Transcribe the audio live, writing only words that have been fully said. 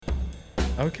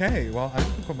Okay, well, I'm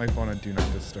gonna put my phone on Do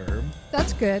Not Disturb.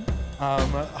 That's good.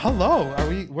 Hello,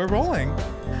 we're rolling.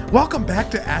 Welcome back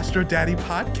to Astro Daddy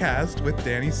Podcast with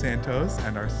Danny Santos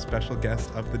and our special guest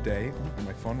of the day.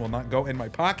 My phone will not go in my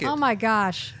pocket. Oh my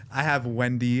gosh. I have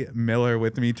Wendy Miller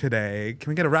with me today. Can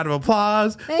we get a round of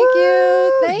applause? Thank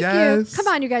you. Thank Yes. you.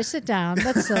 Come on, you guys, sit down.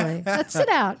 That's silly. Let's sit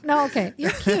down. No, okay. You're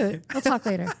cute. We'll talk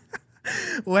later.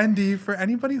 Wendy, for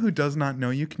anybody who does not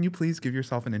know you, can you please give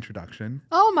yourself an introduction?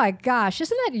 Oh my gosh.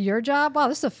 Isn't that your job? Wow,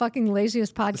 this is the fucking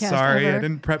laziest podcast Sorry, ever. I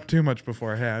didn't prep too much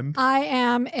beforehand. I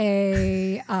am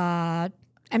a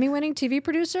Emmy-winning TV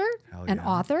producer, Hell an yeah.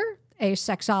 author, a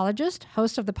sexologist,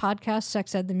 host of the podcast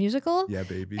Sex Ed the Musical. Yeah,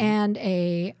 baby. And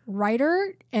a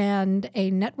writer and a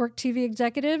network TV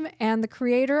executive and the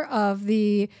creator of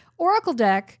the Oracle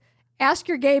deck, Ask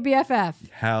Your Gay BFF.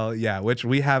 Hell yeah, which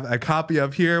we have a copy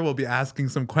of here. We'll be asking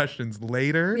some questions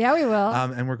later. Yeah, we will.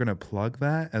 And we're going to plug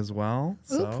that as well.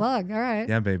 Ooh, plug. All right.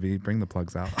 Yeah, baby. Bring the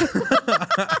plugs out.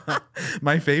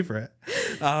 My favorite.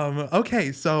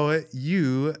 Okay, so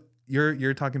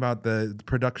you're talking about the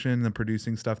production, the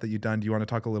producing stuff that you've done. Do you want to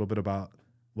talk a little bit about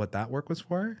what that work was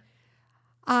for?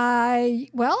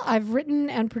 I've written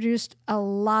and produced a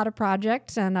lot of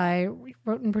projects, and I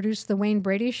wrote and produced the Wayne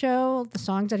Brady Show, the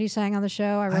songs that he sang on the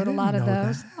show. I wrote a lot of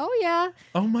those. That. Oh, yeah.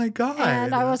 Oh, my God.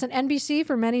 And I was at NBC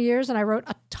for many years, and I wrote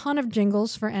a ton of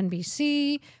jingles for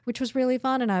NBC, which was really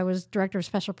fun. And I was director of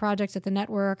special projects at the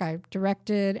network. I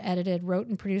directed, edited, wrote,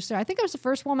 and produced. I think I was the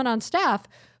first woman on staff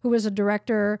who was a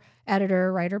director,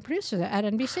 editor, writer, producer at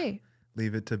NBC.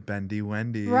 Leave it to Bendy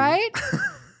Wendy. Right?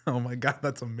 Oh my God,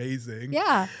 that's amazing.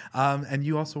 Yeah. And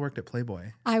you also worked at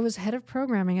Playboy. I was head of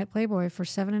programming at Playboy for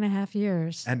 7.5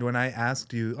 years. And when I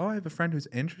asked you, I have a friend who's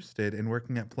interested in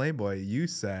working at Playboy, you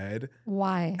said...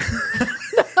 Why?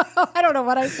 I don't know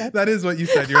what I said. That is what you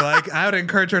said. You're like, I would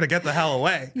encourage her to get the hell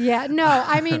away. Yeah, no,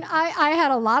 I mean, I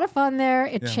had a lot of fun there.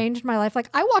 It changed my life. Like,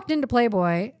 I walked into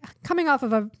Playboy coming off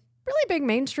of a really big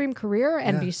mainstream career,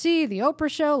 NBC, The Oprah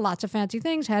Show, lots of fancy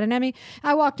things, had an Emmy.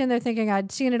 I walked in there thinking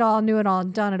I'd seen it all, knew it all,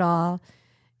 and done it all.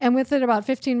 And within about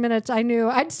 15 minutes, I knew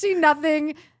I'd seen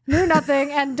nothing, knew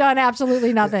nothing, and done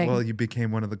absolutely nothing. Well, you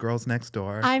became one of the girls next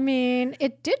door. I mean,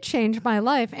 it did change my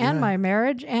life and my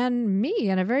marriage and me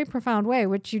in a very profound way,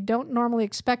 which you don't normally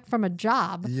expect from a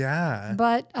job. Yeah.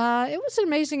 But it was an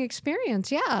amazing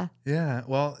experience, yeah. Yeah.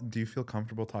 Well, do you feel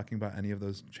comfortable talking about any of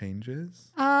those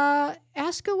changes?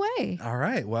 Ask away. All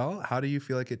right. Well, how do you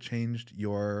feel like it changed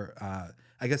your,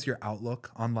 your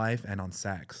outlook on life and on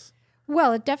sex?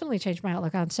 Well, it definitely changed my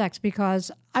outlook on sex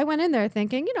because I went in there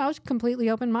thinking, I was completely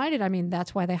open-minded. I mean,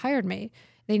 that's why they hired me.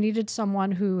 They needed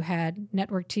someone who had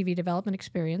network TV development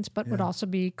experience, but would also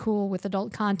be cool with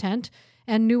adult content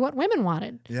and knew what women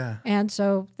wanted. Yeah. And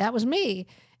so that was me.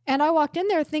 And I walked in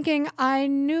there thinking I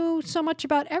knew so much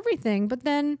about everything, but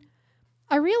then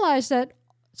I realized that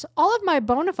all of my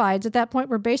bona fides at that point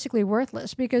were basically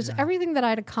worthless because everything that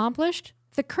I'd accomplished,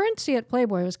 the currency at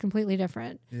Playboy was completely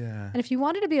different. Yeah. And if you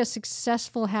wanted to be a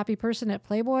successful, happy person at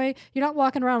Playboy, you're not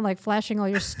walking around like flashing all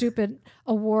your stupid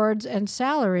awards and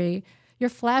salary. You're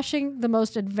flashing the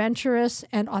most adventurous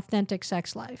and authentic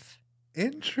sex life.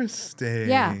 Interesting.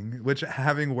 Yeah. Which,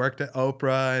 having worked at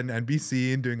Oprah and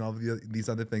NBC and doing all of these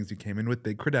other things, you came in with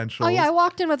big credentials. Oh, yeah. I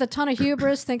walked in with a ton of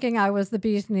hubris thinking I was the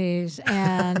bee's knees.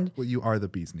 And Well, you are the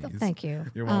bee's knees. thank you.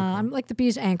 You're welcome. I'm like the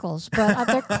bee's ankles, but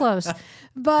they're close.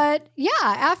 But yeah,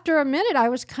 after a minute, I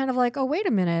was kind of like, oh, wait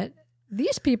a minute.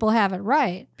 These people have it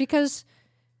right. Because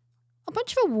a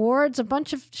bunch of awards, a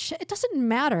bunch of shit, it doesn't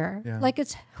matter. Yeah. Like,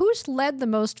 it's who's led the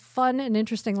most fun and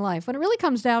interesting life. When it really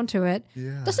comes down to it,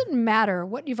 it doesn't matter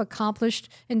what you've accomplished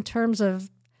in terms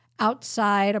of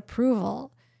outside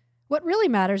approval. What really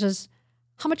matters is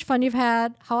how much fun you've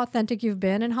had, how authentic you've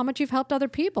been, and how much you've helped other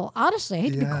people. Honestly, I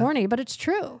hate to be corny, but it's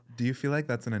true. Do you feel like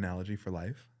that's an analogy for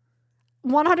life?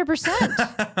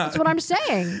 100%. That's what I'm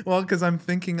saying. Well, because I'm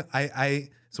thinking,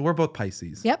 so we're both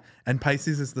Pisces. Yep. And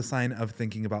Pisces is the sign of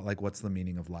thinking about like, what's the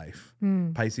meaning of life?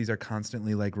 Pisces are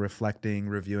constantly like reflecting,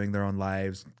 reviewing their own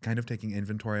lives, kind of taking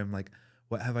inventory of like,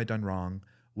 what have I done wrong?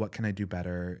 What can I do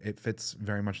better? It fits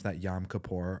very much that Yom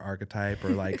Kippur archetype or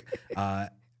like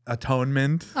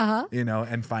atonement,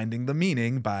 and finding the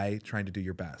meaning by trying to do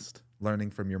your best,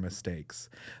 learning from your mistakes.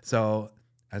 So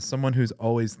as someone who's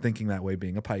always thinking that way,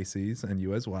 being a Pisces, and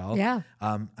you as well,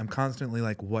 I'm constantly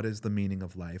like, what is the meaning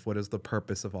of life? What is the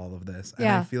purpose of all of this? And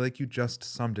I feel like you just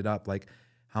summed it up. Like,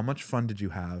 how much fun did you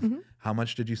have? How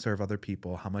much did you serve other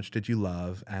people? How much did you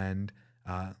love? And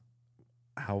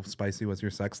how spicy was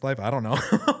your sex life? I don't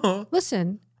know.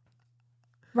 Listen,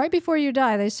 Right before you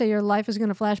die, they say your life is going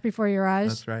to flash before your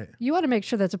eyes. That's right. You want to make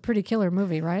sure that's a pretty killer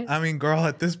movie, right? I mean, girl,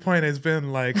 at this point, it's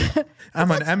been like,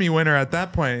 I'm an Emmy winner at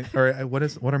that point. Or what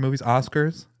are movies?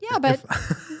 Oscars? Yeah, but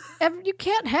you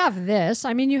can't have this.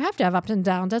 I mean, you have to have ups and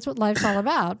downs. That's what life's all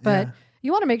about. But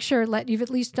you want to make sure that you've at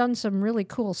least done some really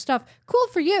cool stuff. Cool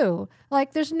for you.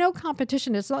 Like, there's no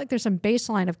competition. It's not like there's some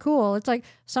baseline of cool. It's like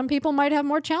some people might have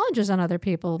more challenges than other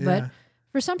people. But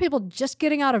for some people, just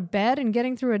getting out of bed and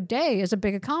getting through a day is a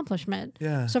big accomplishment.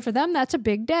 Yeah. So for them, that's a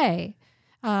big day.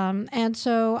 And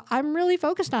so I'm really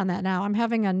focused on that now. I'm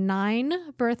having a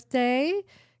 9 birthday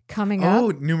coming up.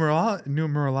 Oh,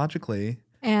 numerologically.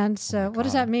 And so what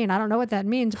does that mean? I don't know what that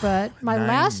means, but my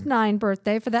last 9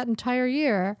 birthday for that entire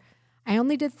year, I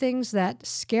only did things that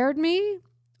scared me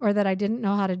or that I didn't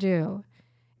know how to do.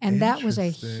 And that was a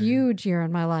huge year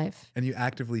in my life. And you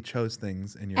actively chose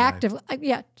things in your life?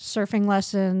 Yeah, surfing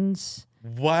lessons.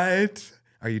 What?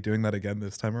 Are you doing that again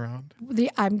this time around?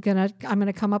 I'm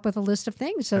gonna come up with a list of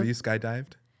things. So have you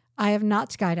skydived? I have not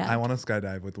skydived. I want to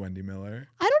skydive with Wendy Miller.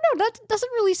 I don't know. That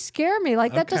doesn't really scare me.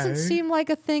 Like that doesn't seem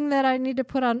like a thing that I need to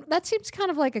put on. That seems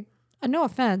kind of like a no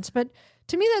offense, but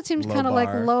to me that seems kind of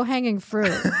like low hanging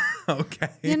fruit. Okay.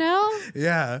 You know?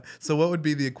 Yeah. So what would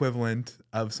be the equivalent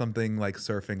of something like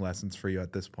surfing lessons for you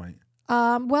at this point?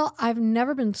 Well, I've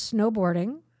never been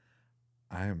snowboarding.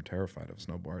 I am terrified of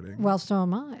snowboarding. Well, so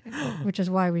am I, which is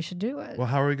why we should do it. Well,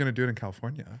 how are we going to do it in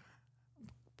California?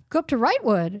 Go up to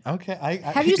Wrightwood. Okay.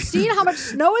 Have you seen how much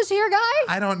snow is here, guy?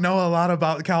 I don't know a lot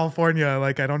about California.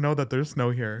 Like, I don't know that there's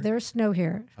snow here. There's snow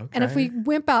here. Okay. And if we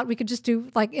wimp out, we could just do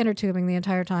like inner tubing the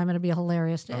entire time. It'd be a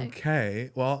hilarious day.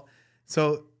 Okay. Well,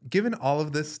 so given all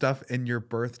of this stuff in your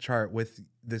birth chart with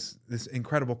this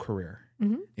incredible career,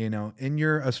 you know, in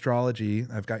your astrology,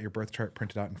 I've got your birth chart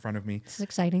printed out in front of me. This is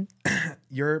exciting.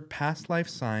 Your past life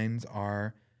signs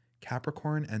are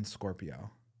Capricorn and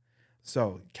Scorpio.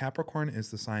 So Capricorn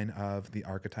is the sign of the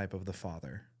archetype of the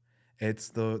father. It's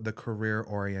the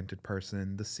career-oriented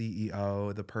person, the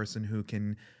CEO, the person who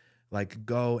can like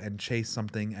go and chase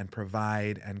something and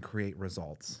provide and create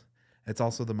results. It's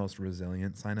also the most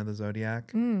resilient sign of the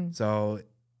zodiac. So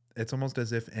it's almost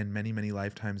as if in many, many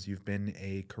lifetimes you've been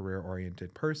a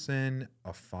career-oriented person,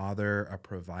 a father, a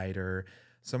provider,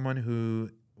 someone who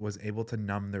was able to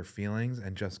numb their feelings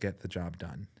and just get the job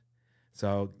done.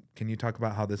 So can you talk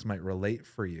about how this might relate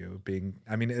for you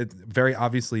it's very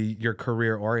obviously you're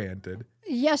career oriented.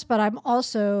 Yes, but I'm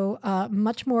also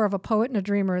much more of a poet and a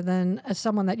dreamer than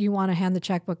someone that you want to hand the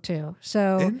checkbook to.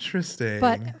 So interesting.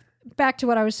 But back to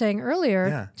what I was saying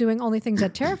earlier, doing only things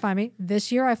that terrify me.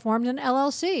 This year I formed an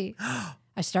LLC.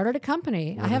 I started a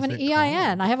company. I have an EIN.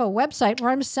 Called? I have a website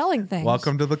where I'm selling things.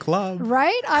 Welcome to the club.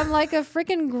 Right? I'm like a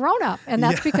freaking grown-up. And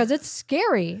that's because it's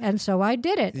scary. And so I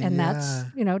did it. And that's,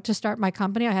 to start my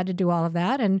company, I had to do all of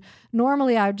that. And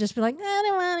normally I would just be like, I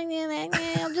don't want to do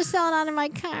that. I'll just sell it out of my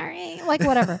car. Like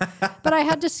whatever. But I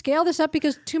had to scale this up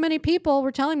because too many people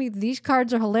were telling me these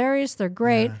cards are hilarious. They're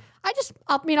great. Yeah.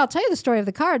 I'll tell you the story of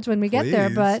the cards when we get there.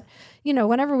 But,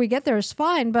 whenever we get there is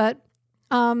fine. But,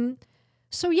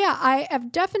 so yeah, I have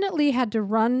definitely had to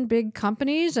run big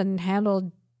companies and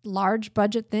handle large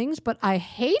budget things, but I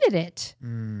hated it.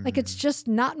 Like it's just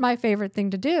not my favorite thing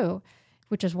to do,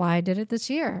 which is why I did it this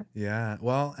year. Yeah.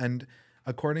 Well, and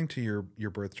according to your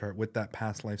birth chart with that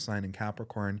past life sign in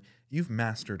Capricorn, you've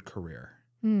mastered career.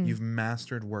 You've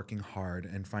mastered working hard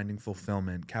and finding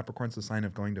fulfillment. Capricorn's the sign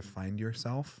of going to find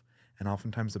yourself. And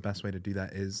oftentimes the best way to do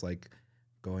that is like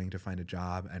going to find a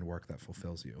job and work that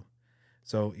fulfills you.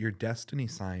 So your destiny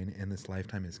sign in this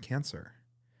lifetime is Cancer.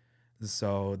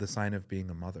 So the sign of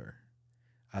being a mother,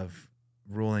 of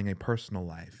ruling a personal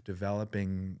life,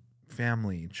 developing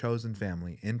family, chosen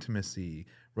family, intimacy,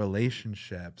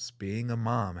 relationships, being a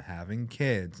mom, having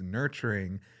kids,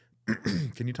 nurturing.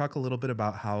 Can you talk a little bit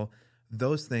about how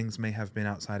those things may have been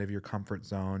outside of your comfort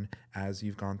zone as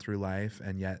you've gone through life,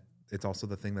 and yet it's also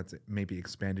the thing that's maybe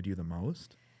expanded you the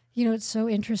most? It's so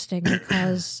interesting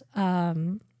because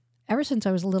ever since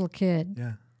I was a little kid,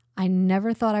 I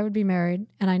never thought I would be married,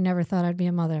 and I never thought I'd be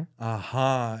a mother.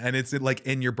 And it's like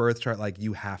in your birth chart, like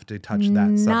you have to touch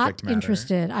that subject matter. Not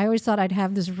interested. I always thought I'd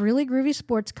have this really groovy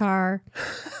sports car,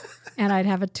 and I'd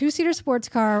have a 2-seater sports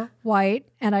car, white,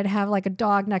 and I'd have like a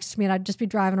dog next to me, and I'd just be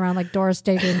driving around like Doris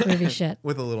Day doing groovy shit.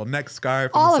 With a little neck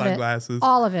scarf and sunglasses.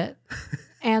 All of it.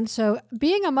 And so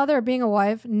being a mother or being a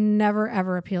wife never,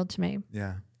 ever appealed to me.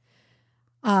 Yeah.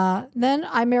 Then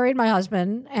I married my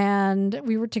husband, and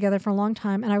we were together for a long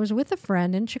time. And I was with a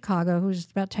friend in Chicago who's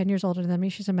about 10 years older than me.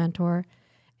 She's a mentor.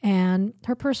 And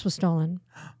her purse was stolen.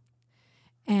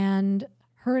 And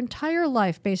her entire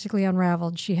life basically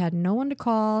unraveled. She had no one to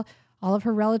call. All of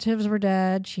her relatives were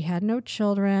dead. She had no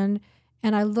children.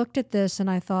 And I looked at this and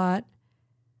I thought,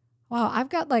 wow, I've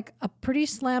got like a pretty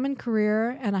slamming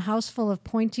career and a house full of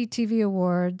pointy TV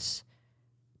awards,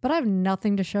 but I have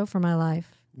nothing to show for my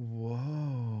life.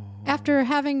 Whoa. After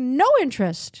having no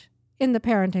interest in the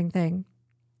parenting thing.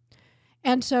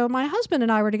 And so my husband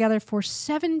and I were together for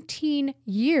 17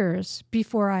 years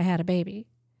before I had a baby.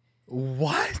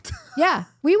 What? Yeah,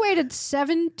 we waited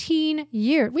 17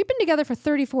 years. We've been together for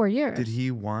 34 years. Did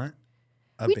he want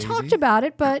a we baby? talked about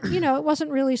it, but, it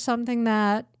wasn't really something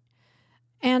that...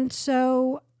 And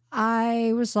so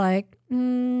I was like,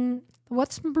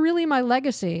 what's really my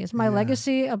legacy? Is my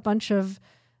legacy a bunch of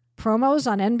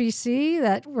promos on NBC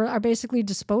that are basically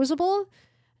disposable?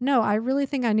 No, I really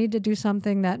think I need to do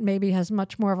something that maybe has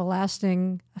much more of a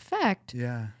lasting effect.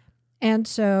 Yeah. And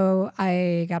so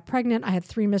I got pregnant. I had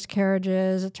 3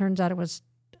 miscarriages. It turns out it was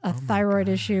a thyroid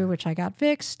issue, which I got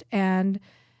fixed. And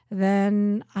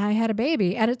then I had a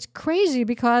baby. And it's crazy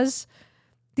because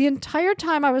the entire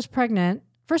time I was pregnant,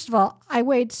 first of all, I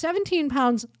weighed 17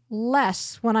 pounds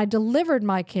less when I delivered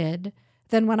my kid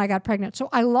than when I got pregnant. So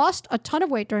I lost a ton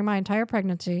of weight during my entire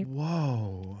pregnancy.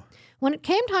 Whoa. When it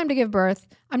came time to give birth,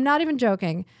 I'm not even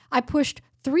joking, I pushed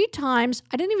 3 times.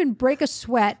 I didn't even break a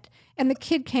sweat. And the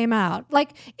kid came out.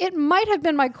 Like, it might have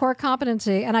been my core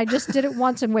competency, and I just did it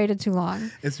once and waited too long.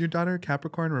 Is your daughter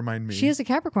Capricorn? Remind me. She is a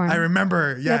Capricorn. I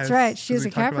remember. Yeah, that's right. She is a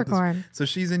Capricorn. So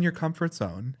she's in your comfort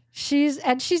zone. She's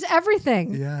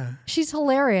everything. Yeah. She's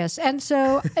hilarious. And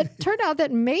so it turned out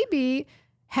that maybe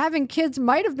having kids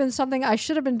might have been something I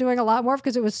should have been doing a lot more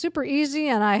because it was super easy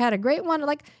and I had a great one.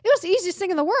 Like, it was the easiest thing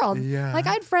in the world. Yeah. Like,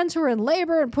 I had friends who were in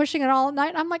labor and pushing it all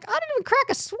night. I'm like, I didn't even crack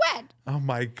a sweat. Oh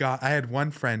my God. I had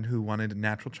one friend who wanted a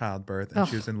natural childbirth and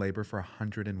she was in labor for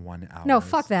 101 hours. No,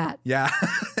 fuck that. Yeah.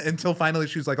 Until finally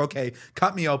she was like, okay,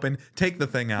 cut me open, take the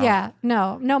thing out. Yeah,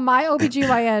 no, my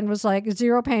OBGYN was like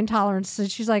 0 pain tolerance. So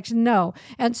she's like, no.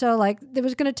 And so like, it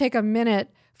was going to take a minute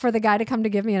for the guy to come to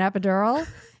give me an epidural.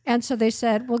 And so they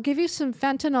said, we'll give you some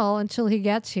fentanyl until he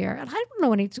gets here. And I don't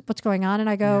know what's going on. And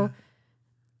I go,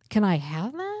 can I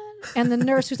have that? And the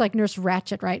nurse, who's like Nurse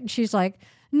Ratchet, right? And she's like,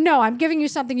 no, I'm giving you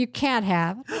something you can't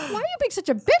have. Why are you being such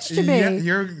a bitch to me? Yeah,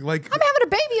 you're like... I'm having a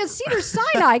baby in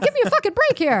Cedars-Sinai. Give me a fucking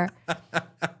break here.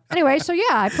 Anyway, so yeah,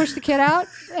 I pushed the kid out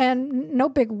and no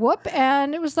big whoop.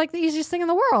 And it was like the easiest thing in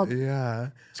the world. Yeah.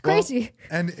 It's crazy.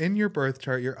 Well, and in your birth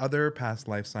chart, your other past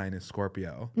life sign is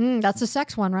Scorpio. That's the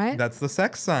sex one, right? That's the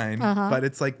sex sign. But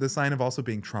it's like the sign of also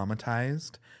being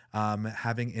traumatized,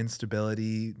 having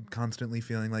instability, constantly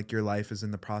feeling like your life is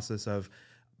in the process of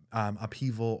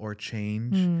upheaval or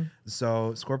change.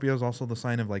 So Scorpio is also the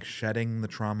sign of like shedding the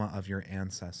trauma of your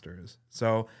ancestors.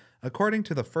 So according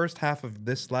to the first half of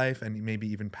this life and maybe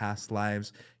even past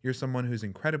lives, you're someone who's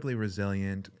incredibly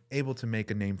resilient, able to make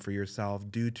a name for yourself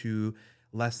due to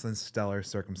less than stellar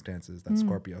circumstances, that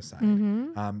Scorpio side.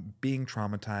 Being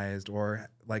traumatized or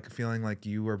like feeling like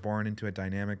you were born into a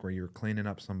dynamic where you're cleaning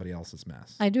up somebody else's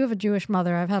mess. I do have a Jewish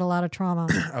mother. I've had a lot of trauma.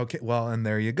 Okay, well, and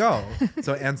there you go.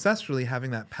 So ancestrally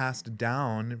having that passed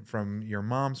down from your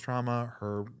mom's trauma,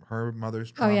 her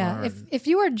mother's trauma. Oh yeah, if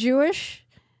you are Jewish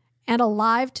and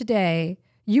alive today,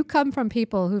 you come from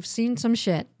people who've seen some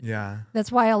shit. Yeah.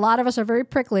 That's why a lot of us are very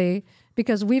prickly,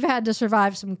 because we've had to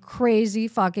survive some crazy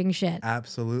fucking shit.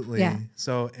 Absolutely. Yeah.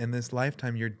 So in this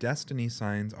lifetime, your destiny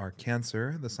signs are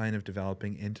Cancer, the sign of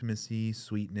developing intimacy,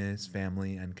 sweetness,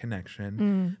 family, and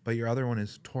connection. But your other one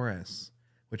is Taurus,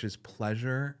 which is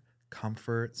pleasure,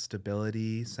 comfort,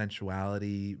 stability,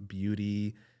 sensuality,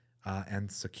 beauty,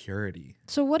 and security.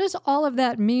 So what does all of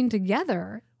that mean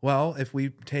together? Well, if we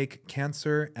take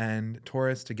Cancer and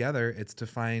Taurus together, it's to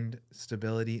find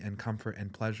stability and comfort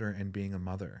and pleasure in being a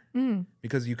mother.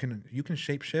 Because you can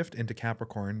shapeshift into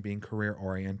Capricorn, being career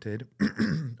oriented,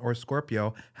 or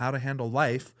Scorpio, how to handle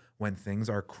life when things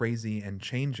are crazy and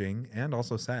changing, and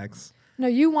also sex. No,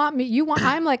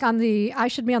 I'm like I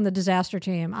should be on the disaster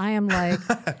team. I am like,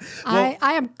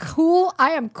 I am cool.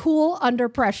 I am cool under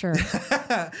pressure.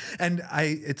 And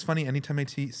it's funny, anytime I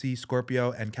see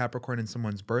Scorpio and Capricorn in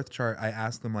someone's birth chart, I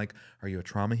ask them like, are you a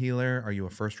trauma healer? Are you a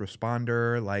first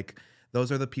responder? Like,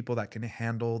 those are the people that can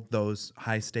handle those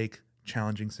high stake,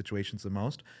 challenging situations the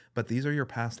most. But these are your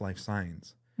past life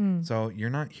signs. So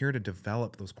you're not here to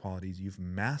develop those qualities. You've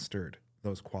mastered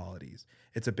those qualities.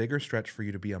 It's a bigger stretch for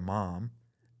you to be a mom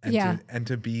and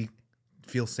to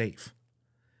feel safe,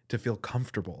 to feel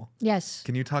comfortable. Yes.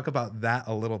 Can you talk about that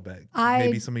a little bit?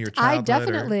 Maybe some of your childhood.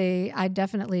 I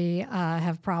definitely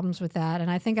have problems with that,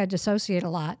 and I think I dissociate a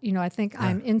lot. I think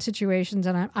I'm in situations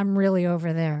and I'm really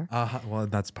over there. Well,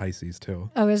 that's Pisces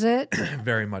too. Oh, is it?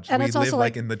 Very much. And we it's live also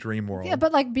like in the dream world. Yeah,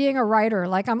 but like being a writer,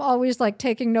 like I'm always like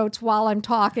taking notes while I'm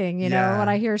talking. When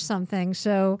I hear something,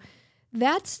 so.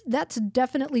 That's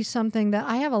definitely something that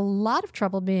I have a lot of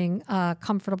trouble being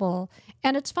comfortable.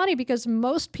 And it's funny because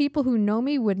most people who know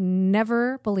me would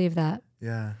never believe that.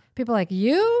 Yeah. People are like,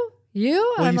 you? Well,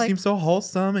 I'm you like, seem so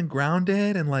wholesome and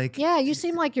grounded and like... Yeah, you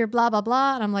seem like you're blah, blah,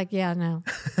 blah. And I'm like, yeah, no.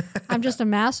 I'm just a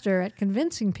master at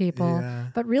convincing people. Yeah.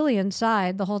 But really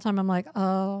inside, the whole time I'm like,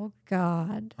 oh,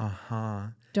 God. Uh-huh.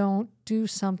 Don't do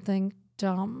something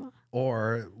dumb.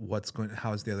 Or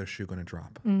how is the other shoe going to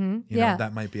drop? Mm-hmm. You know,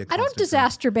 that might be a I don't constant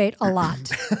disaster-bait a lot.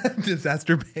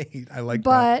 Disaster-bait. I like that.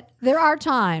 But there are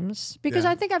times, because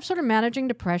I think I'm sort of managing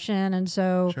depression. And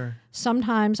so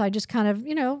sometimes I just kind of,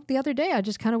 the other day I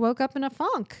just kind of woke up in a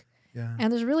funk. Yeah.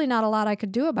 And there's really not a lot I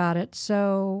could do about it.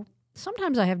 So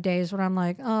sometimes I have days when I'm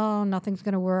like, oh, nothing's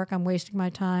going to work. I'm wasting my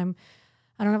time.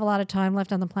 I don't have a lot of time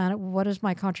left on the planet. What is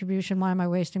my contribution? Why am I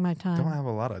wasting my time? Don't have a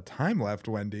lot of time left,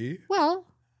 Wendy. Well...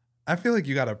 I feel like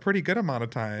you got a pretty good amount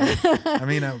of time. I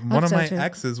mean, one of my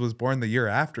exes was born the year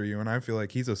after you, and I feel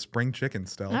like he's a spring chicken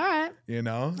still. All right.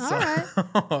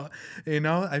 All right.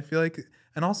 I feel like,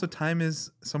 and also time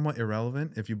is somewhat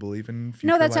irrelevant if you believe in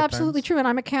future No, that's lifetimes. absolutely true. And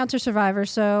I'm a cancer survivor,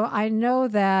 so I know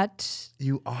that.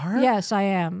 You are? Yes, I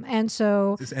am. And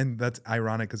so. And that's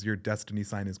ironic because your destiny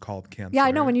sign is called Cancer. Yeah,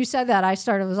 I know. When you said that, I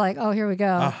was like, oh, here we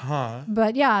go. Uh-huh.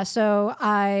 But yeah, so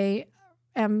I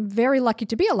am very lucky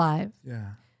to be alive.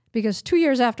 Yeah. Because 2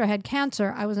 years after I had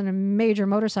cancer, I was in a major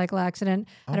motorcycle accident.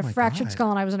 I had a fractured skull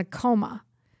and I was in a coma.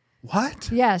 What?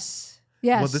 Yes.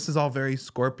 Well, this is all very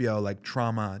Scorpio, like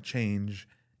trauma, change,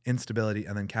 instability,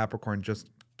 and then Capricorn, just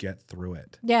get through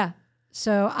it. Yeah.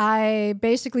 So I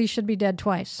basically should be dead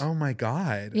twice. Oh my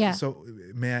God. Yeah. So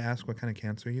may I ask what kind of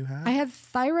cancer you have? I had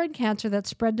thyroid cancer that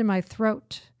spread to my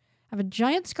throat. I have a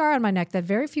giant scar on my neck that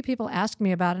very few people ask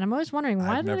me about. And I'm always wondering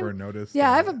why. I've never noticed. Yeah,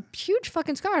 that. I have a huge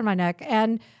fucking scar on my neck.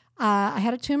 And I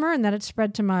had a tumor and then it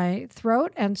spread to my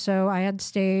throat. And so I had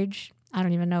I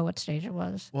don't even know what stage it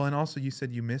was. Well, and also you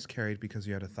said you miscarried because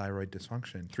you had a thyroid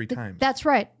dysfunction 3 times. That's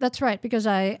right. Because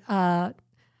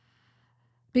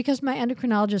because my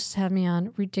endocrinologist had me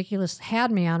on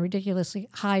ridiculously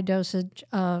high dosage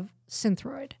of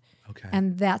Synthroid. Okay.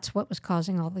 And that's what was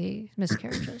causing all the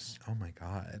miscarriages. Oh my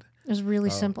God. It was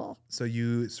really simple. So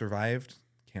you survived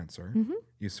cancer. Mm-hmm.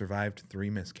 You survived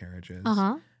 3 miscarriages.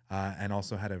 Uh-huh. And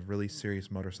also had a really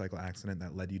serious motorcycle accident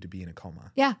that led you to be in a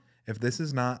coma. Yeah. If this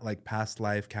is not like past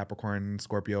life Capricorn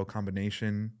Scorpio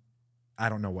combination, I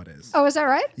don't know what is. Oh, is that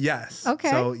right? Yes. Okay.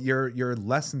 So your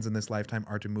lessons in this lifetime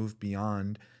are to move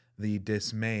beyond the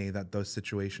dismay that those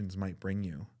situations might bring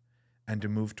you, and to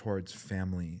move towards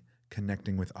family,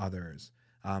 connecting with others,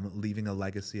 leaving a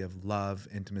legacy of love,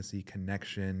 intimacy,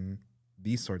 connection,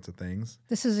 these sorts of things.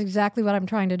 This is exactly what I'm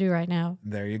trying to do right now.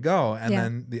 There you go. And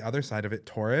then the other side of it,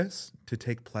 Taurus, to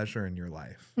take pleasure in your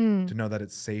life, to know that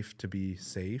it's safe to be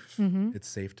safe. Mm-hmm. It's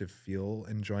safe to feel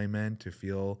enjoyment, to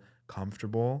feel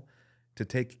comfortable. To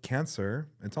take Cancer,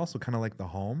 it's also kind of like the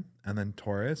home. And then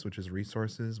Taurus, which is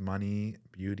resources, money,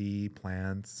 beauty,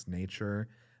 plants, nature.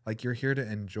 Like you're here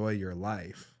to enjoy your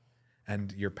life.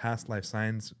 And your past life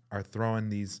signs are throwing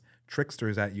these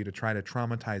tricksters at you to try to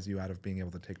traumatize you out of being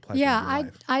able to take pleasure in your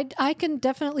life. I can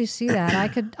definitely see that.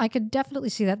 I could definitely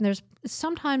see that. And there's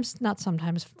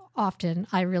often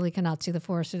I really cannot see the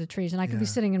forest through the trees. And I could be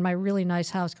sitting in my really nice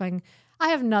house going, I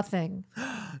have nothing.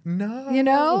 No.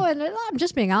 And I'm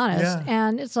just being honest. Yeah.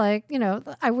 And it's like,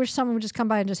 I wish someone would just come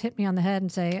by and just hit me on the head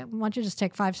and say, why don't you just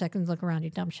take 5 seconds, look around, you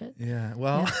dumb shit. Yeah.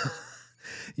 Well,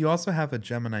 you also have a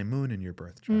Gemini moon in your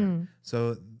birth chart.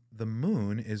 So the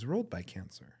moon is ruled by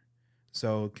Cancer.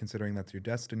 So considering that's your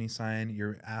destiny sign,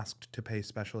 you're asked to pay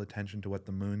special attention to what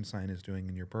the moon sign is doing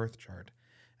in your birth chart.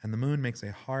 And the moon makes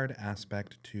a hard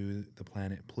aspect to the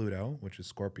planet Pluto, which is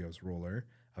Scorpio's ruler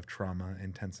of trauma,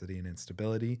 intensity, and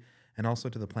instability, and also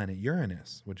to the planet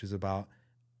Uranus, which is about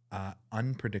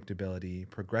unpredictability,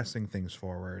 progressing things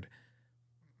forward.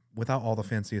 Without all the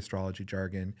fancy astrology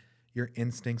jargon, your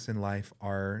instincts in life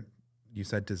are, you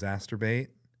said disaster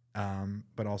bait,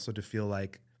 but also to feel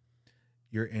like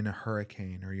you're in a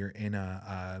hurricane or you're in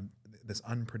this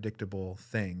unpredictable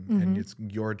thing, and it's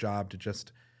your job to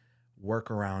just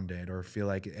work around it or feel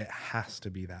like it has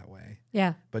to be that way.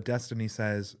 Yeah. But destiny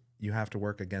says you have to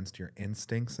work against your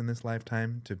instincts in this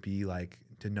lifetime to be like,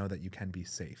 to know that you can be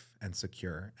safe and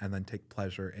secure and then take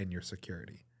pleasure in your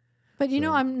security. But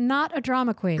I'm not a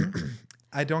drama queen.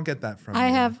 I don't get that from I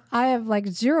you. have like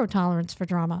zero tolerance for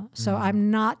drama. So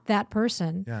I'm not that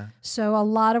person. Yeah. So a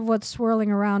lot of what's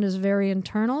swirling around is very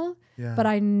internal. Yeah. But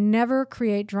I never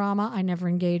create drama. I never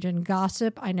engage in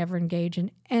gossip. I never engage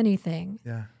in anything.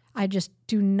 Yeah. I just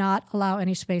do not allow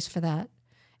any space for that.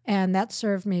 And that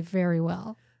served me very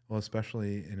well. Well,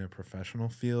 especially in a professional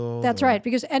field. That's right,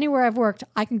 because anywhere I've worked,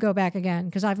 I can go back again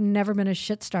because I've never been a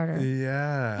shit starter.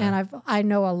 Yeah. And I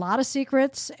know a lot of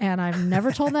secrets and I've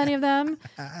never told any of them.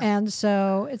 And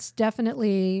so it's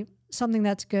definitely something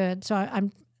that's good. So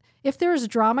I'm if there's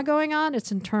drama going on,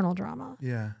 it's internal drama.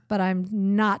 Yeah. But I'm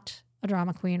not a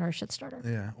drama queen or a shit starter.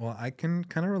 Yeah. Well, I can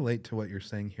kind of relate to what you're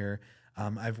saying here.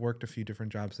 I've worked a few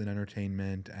different jobs in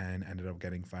entertainment and ended up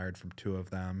getting fired from 2 of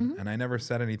them. Mm-hmm. And I never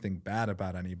said anything bad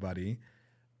about anybody,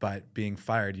 but being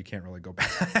fired, you can't really go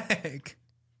back.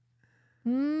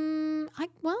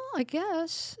 I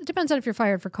guess. It depends on if you're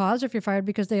fired for cause or if you're fired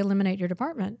because they eliminate your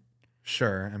department.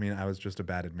 Sure. I mean, I was just a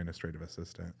bad administrative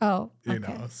assistant. Oh, okay. You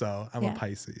know, so I'm Yeah. a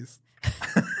Pisces.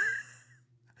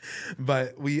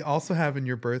 But we also have in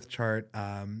your birth chart,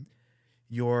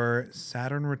 your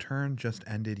Saturn return just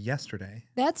ended yesterday.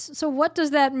 So what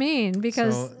does that mean?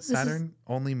 Because So Saturn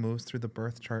only moves through the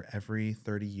birth chart every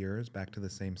 30 years back to the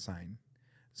same sign.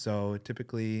 So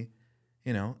typically,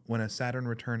 you know, when a Saturn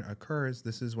return occurs,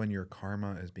 this is when your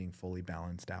karma is being fully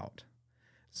balanced out.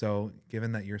 So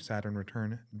given that your Saturn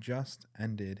return just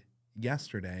ended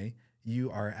yesterday,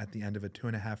 you are at the end of a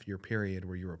 2.5-year period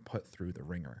where you were put through the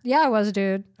ringer. Yeah, I was,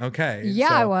 dude. Okay. Yeah,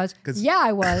 so, I was. Yeah,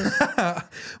 I was.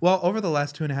 Well, over the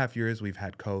last 2.5 years, we've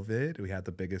had COVID. We had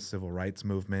the biggest civil rights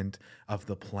movement of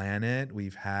the planet.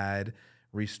 We've had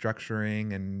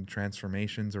restructuring and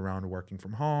transformations around working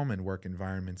from home and work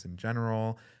environments in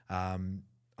general. A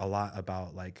lot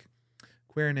about like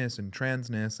queerness and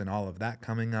transness and all of that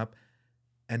coming up.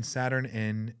 And Saturn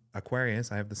in Aquarius,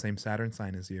 I have the same Saturn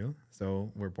sign as you.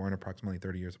 So we're born approximately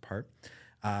 30 years apart.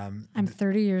 I'm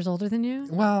 30 years older than you.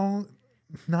 Well,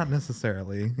 not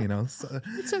necessarily, you know. So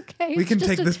It's okay. we can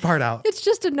take this part out. It's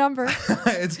just a number.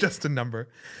 It's just a number.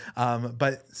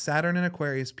 But Saturn in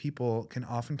Aquarius people can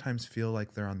oftentimes feel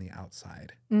like they're on the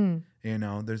outside. You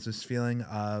know, there's this feeling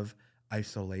of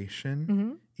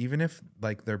isolation, even if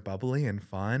like they're bubbly and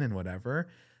fun and whatever.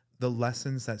 The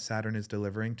lessons that Saturn is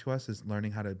delivering to us is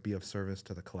learning how to be of service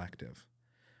to the collective.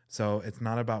 So it's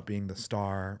not about being the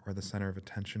star or the center of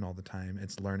attention all the time.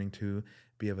 It's learning to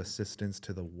be of assistance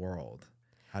to the world,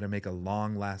 how to make a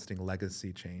long-lasting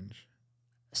legacy change.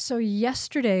 So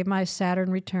yesterday, my Saturn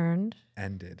returned.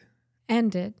 Ended.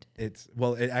 It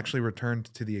actually returned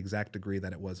to the exact degree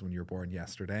that it was when you were born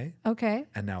yesterday. Okay.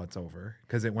 And now it's over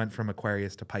because it went from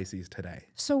Aquarius to Pisces today.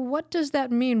 So what does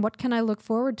that mean? What can I look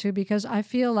forward to? Because I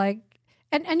feel like,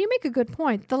 and you make a good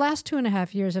point. The last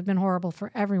 2.5 years have been horrible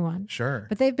for everyone. Sure.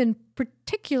 But they've been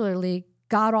particularly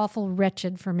god-awful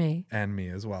wretched for me. And me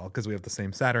as well, because we have the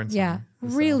same Saturn sign. Yeah.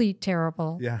 Really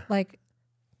terrible. Yeah. Like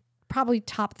probably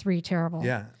top 3 terrible.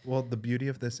 Yeah. Well, the beauty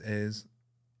of this is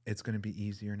it's going to be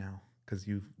easier now because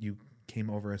you came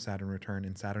over a Saturn return,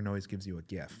 and Saturn always gives you a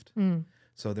gift.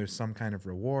 So there's some kind of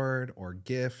reward or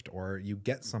gift, or you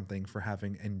get something for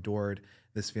having endured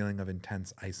this feeling of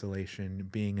intense isolation,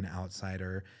 being an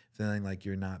outsider, feeling like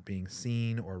you're not being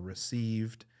seen or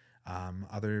received.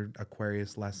 Other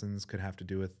Aquarius lessons could have to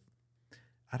do with,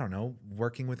 I don't know,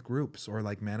 working with groups or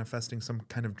like manifesting some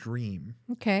kind of dream.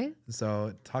 Okay.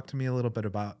 So talk to me a little bit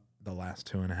about the last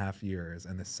 2.5 years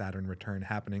and the Saturn return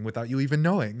happening without you even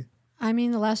knowing. I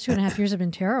mean, the last 2.5 years have been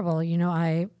terrible. You know,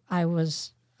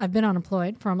 I've been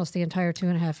unemployed for almost the entire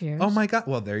 2.5 years. Oh my God.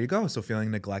 Well, there you go. So feeling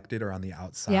neglected or on the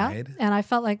outside. Yeah. And I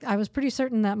felt like I was pretty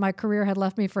certain that my career had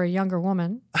left me for a younger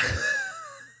woman.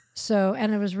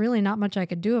 And it was really not much I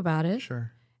could do about it.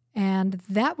 Sure. And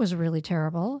that was really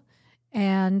terrible.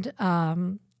 And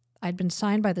I'd been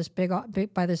signed by this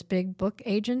big book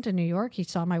agent in New York. He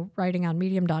saw my writing on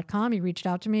medium.com. He reached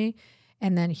out to me.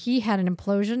 And then he had an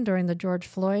implosion during the George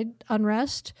Floyd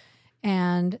unrest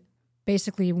and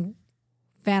basically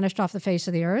vanished off the face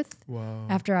of the earth. Whoa.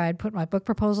 After I had put my book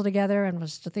proposal together and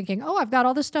was thinking, oh, I've got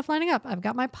all this stuff lining up. I've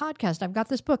got my podcast. I've got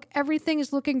this book. Everything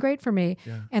is looking great for me.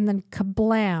 Yeah. And then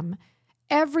kablam,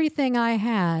 everything I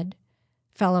had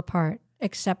fell apart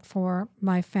except for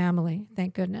my family.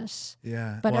 Thank goodness.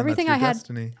 Yeah. But well, everything I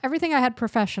had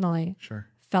professionally sure.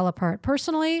 fell apart.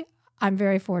 Personally, I'm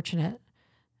very fortunate.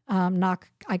 Knock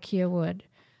IKEA wood.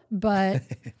 But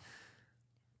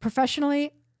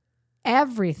professionally,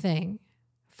 everything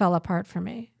fell apart for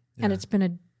me. Yeah. And it's been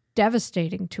a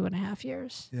devastating 2.5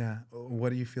 years. Yeah. What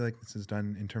do you feel like this has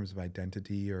done in terms of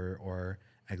identity or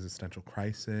existential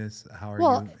crisis? How are you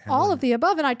handling all of the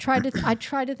above. And I tried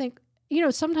to think,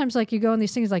 sometimes like you go in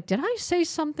these things like, did I say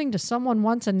something to someone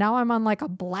once and now I'm on like a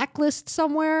blacklist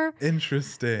somewhere?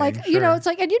 Interesting. Like, sure. it's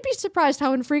like, and you'd be surprised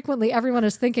how infrequently everyone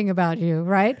is thinking about you,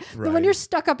 right? But when you're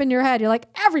stuck up in your head, you're like,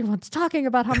 everyone's talking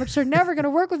about how much they're never going to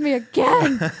work with me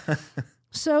again.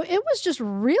 So it was just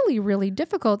really, really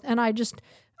difficult. And I just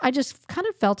kind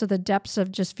of fell to the depths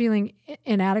of just feeling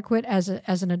inadequate as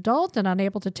an adult and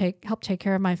unable to help take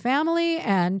care of my family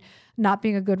and not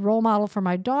being a good role model for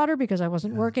my daughter because I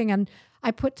wasn't working. And I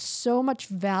put so much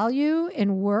value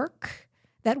in work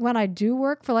that when I do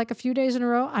work for like a few days in a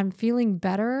row, I'm feeling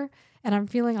better and I'm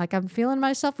feeling like I'm feeling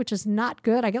myself, which is not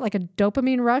good. I get like a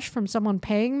dopamine rush from someone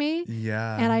paying me.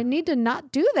 Yeah. And I need to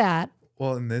not do that.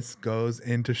 Well, and this goes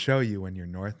in to show you when your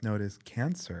North Node is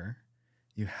Cancer,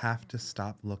 you have to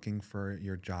stop looking for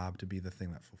your job to be the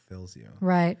thing that fulfills you.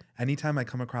 Right. Anytime I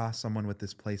come across someone with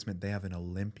this placement, they have an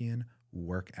Olympian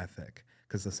work ethic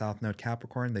because the South Node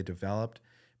Capricorn, they developed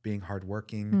being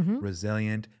hardworking,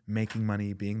 resilient, making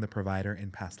money, being the provider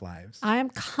in past lives. I am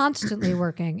constantly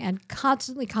working and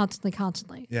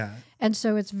constantly. Yeah. And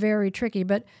so it's very tricky.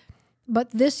 But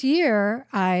this year,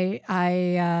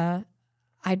 I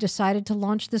decided to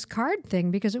launch this card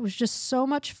thing because it was just so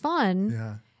much fun.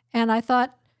 Yeah. And I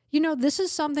thought, this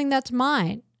is something that's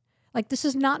mine. Like, this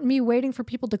is not me waiting for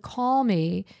people to call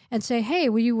me and say, hey,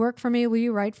 will you work for me? Will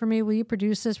you write for me? Will you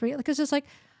produce this? Because it's like,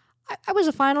 I was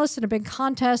a finalist in a big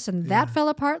contest and that fell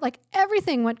apart. Like,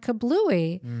 everything went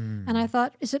kablooey. And I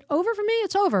thought, is it over for me?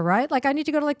 It's over, right? Like, I need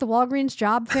to go to like the Walgreens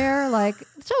job fair. Like,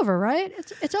 it's over, right?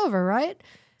 It's over, right?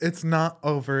 It's not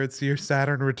over. It's your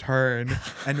Saturn return.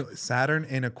 And Saturn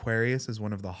in Aquarius is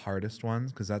one of the hardest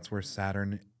ones because that's where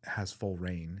Saturn has full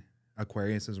reign.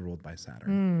 Aquarius is ruled by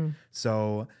Saturn.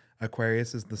 So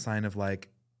Aquarius is the sign of like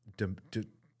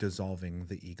dissolving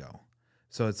the ego.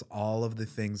 So it's all of the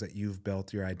things that you've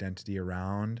built your identity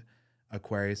around.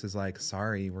 Aquarius is like,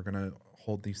 sorry, we're going to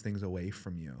hold these things away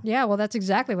from you. Yeah, well, that's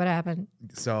exactly what happened.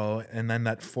 So, and then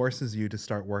that forces you to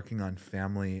start working on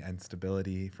family and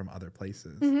stability from other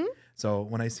places. So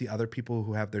when I see other people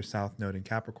who have their South Node in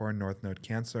Capricorn, North Node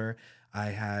Cancer, I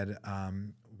had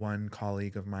one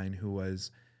colleague of mine who was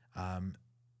an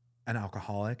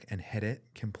alcoholic and hid it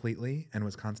completely and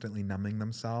was constantly numbing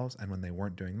themselves. And when they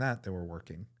weren't doing that, they were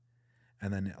working.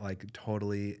 And then like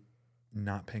totally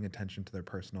not paying attention to their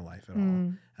personal life at all.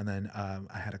 And then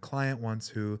I had a client once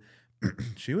who,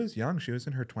 she was young, she was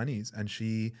in her 20s, and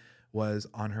she was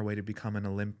on her way to become an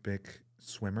Olympic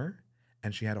swimmer.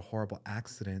 And she had a horrible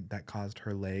accident that caused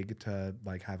her leg to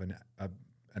like have an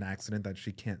accident that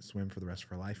she can't swim for the rest of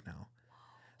her life now.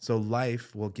 So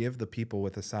life will give the people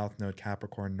with a South Node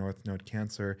Capricorn, North Node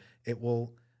Cancer, it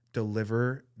will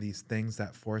deliver these things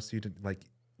that force you to like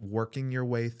working your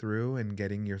way through and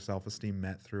getting your self-esteem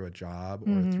met through a job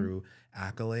or through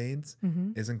accolades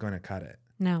isn't going to cut it.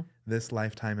 No. This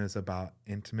lifetime is about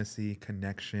intimacy,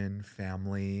 connection,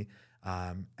 family,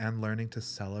 and learning to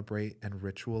celebrate and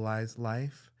ritualize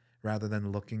life rather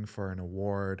than looking for an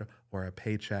award or a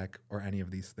paycheck or any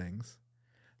of these things.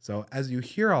 So as you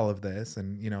hear all of this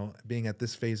and, being at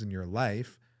this phase in your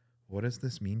life, what does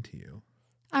this mean to you?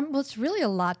 Well, it's really a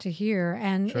lot to hear,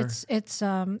 and it's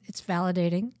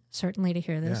validating certainly to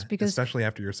hear this because especially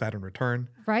after your Saturn return,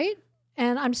 right?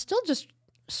 And I'm still just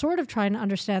sort of trying to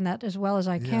understand that as well as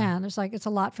I can. It's like it's a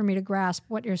lot for me to grasp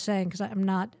what you're saying because I'm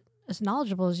not as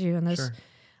knowledgeable as you in this.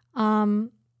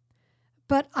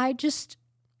 But I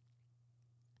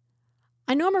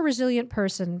know I'm a resilient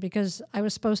person because I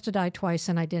was supposed to die twice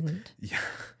and I didn't. Yeah.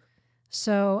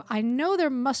 So I know there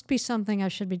must be something I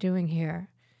should be doing here.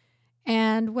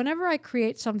 And whenever I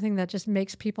create something that just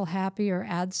makes people happy or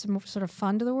adds some sort of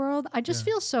fun to the world, I just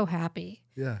feel so happy.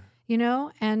 Yeah.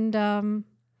 And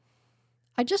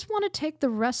I just want to take the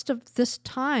rest of this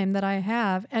time that I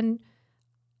have, and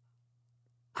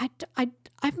I've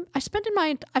spent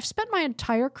my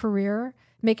entire career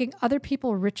making other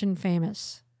people rich and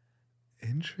famous.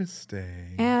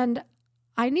 Interesting. And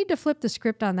I need to flip the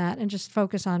script on that and just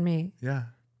focus on me. Yeah.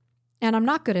 And I'm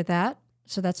not good at that.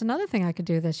 So that's another thing I could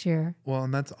do this year. Well,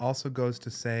 and that also goes to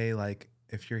say, like,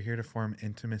 if you're here to form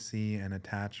intimacy and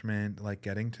attachment, like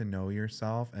getting to know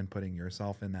yourself and putting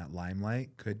yourself in that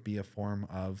limelight could be a form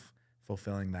of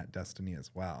fulfilling that destiny as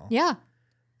well. Yeah.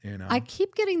 I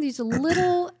keep getting these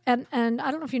little, and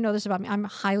I don't know if you know this about me, I'm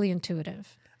highly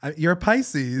intuitive. You're a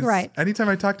Pisces. Right. Anytime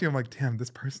I talk to you, I'm like, damn, this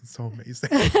person's so amazing.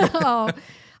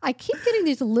 I keep getting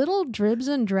these little dribs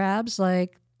and drabs,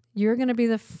 like, you're going to be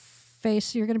the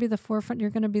face, you're going to be the forefront, you're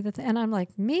going to be the and I'm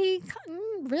like, me?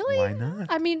 Really? Why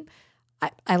not? I mean,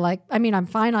 I'm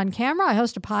fine on camera. I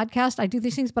host a podcast. I do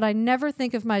these things, but I never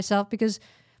think of myself because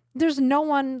there's no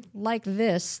one like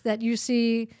this that you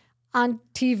see on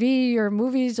TV or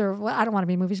movies or what. I don't want to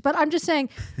be movies, but I'm just saying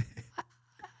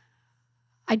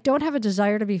I don't have a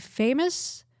desire to be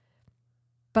famous,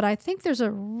 but I think there's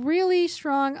a really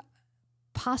strong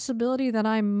possibility that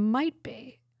I might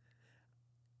be.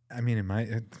 I mean,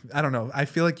 I don't know. I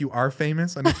feel like you are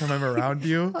famous anytime I'm around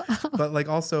you. But like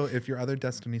also if your other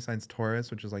destiny sign's Taurus,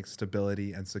 which is like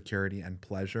stability and security and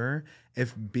pleasure,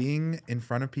 if being in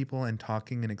front of people and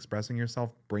talking and expressing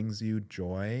yourself brings you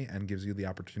joy and gives you the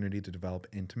opportunity to develop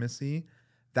intimacy,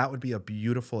 that would be a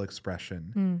beautiful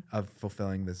expression of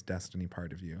fulfilling this destiny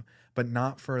part of you, but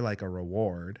not for like a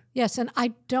reward. Yes, and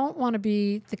I don't want to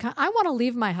be I want to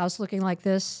leave my house looking like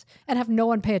this and have no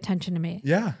one pay attention to me.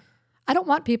 Yeah. I don't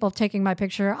want people taking my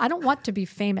picture. I don't want to be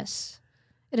famous.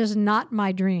 It is not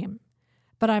my dream.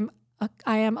 But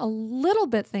I am a little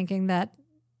bit thinking that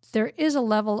there is a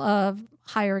level of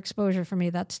higher exposure for me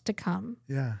that's to come.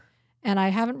 Yeah. And I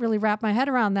haven't really wrapped my head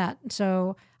around that.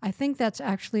 So I think that's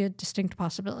actually a distinct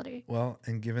possibility. Well,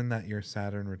 and given that your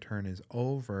Saturn return is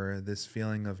over, this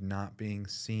feeling of not being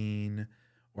seen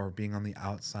or being on the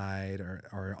outside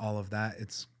or all of that,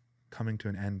 it's coming to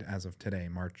an end as of today,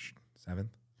 March 7th.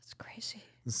 That's crazy.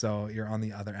 So you're on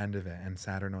the other end of it, and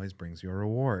Saturn always brings you a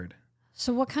reward.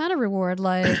 So what kind of reward?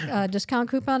 Like a discount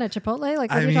coupon at Chipotle?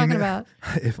 Like what are you talking about?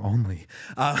 If only.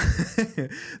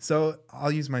 So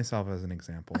I'll use myself as an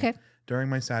example. Okay. During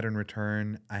my Saturn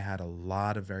return, I had a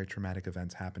lot of very traumatic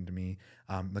events happen to me.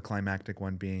 The climactic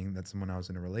one being that someone I was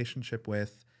in a relationship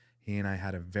with, he and I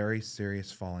had a very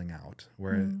serious falling out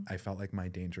where I felt like my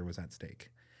danger was at stake.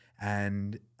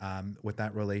 And with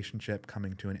that relationship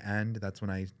coming to an end, that's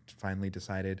when I finally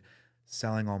decided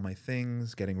selling all my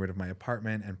things, getting rid of my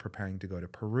apartment, and preparing to go to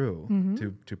Peru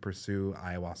to pursue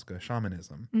ayahuasca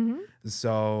shamanism.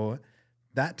 So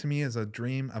that to me is a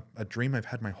dream I've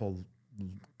had my whole,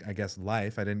 I guess,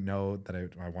 life. I didn't know that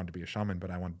I wanted to be a shaman,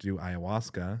 but I wanted to do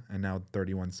ayahuasca. And now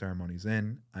 31 ceremonies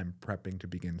in, I'm prepping to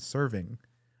begin serving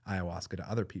ayahuasca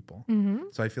to other people.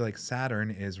 So I feel like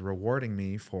Saturn is rewarding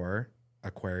me for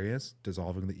Aquarius,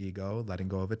 dissolving the ego, letting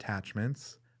go of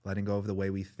attachments, letting go of the way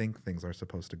we think things are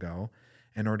supposed to go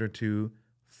in order to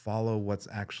follow what's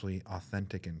actually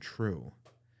authentic and true.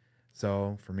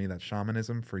 So for me, that's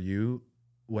shamanism. For you,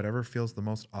 whatever feels the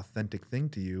most authentic thing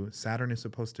to you, Saturn is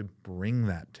supposed to bring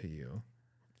that to you.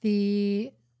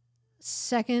 The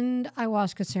second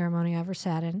ayahuasca ceremony I ever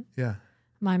sat in,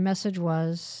 my message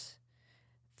was,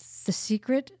 the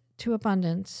secret to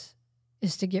abundance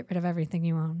is to get rid of everything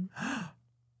you own.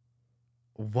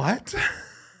 What?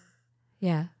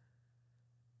 Yeah.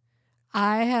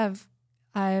 I've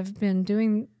been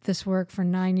doing this work for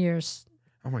 9 years.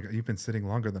 Oh my God, you've been sitting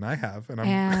longer than I have.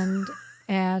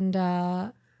 And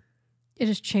it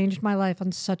has changed my life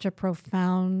on such a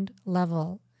profound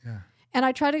level. Yeah. And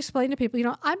I try to explain to people,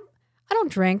 I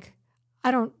don't drink.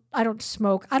 I don't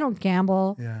smoke. I don't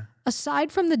gamble. Yeah.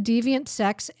 Aside from the deviant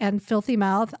sex and filthy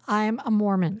mouth, I'm a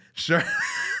Mormon. Sure.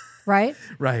 Right?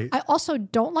 Right. I also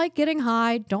don't like getting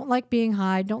high, don't like being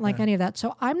high, don't like any of that.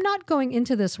 So I'm not going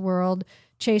into this world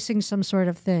chasing some sort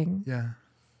of thing. Yeah.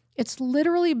 It's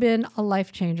literally been a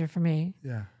life changer for me.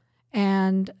 Yeah.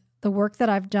 And the work that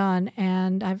I've done,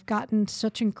 and I've gotten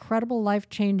such incredible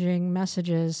life-changing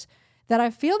messages that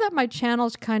I feel that my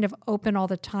channel's kind of open all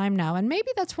the time now. And maybe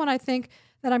that's when I think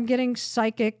that I'm getting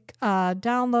psychic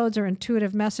downloads or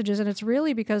intuitive messages, and it's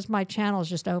really because my channel is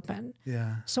just open.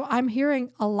 Yeah. So I'm hearing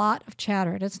a lot of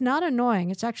chatter. And it's not annoying.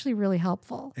 It's actually really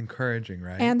helpful. Encouraging,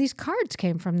 right? And these cards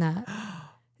came from that.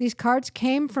 These cards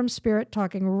came from spirit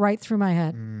talking right through my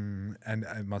head. And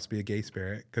it must be a gay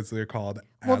spirit because they're called.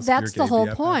 Well, that's the whole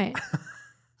point.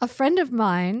 A friend of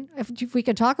mine, if we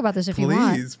could talk about this if you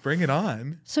want. Please, bring it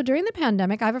on. So during the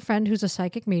pandemic, I have a friend who's a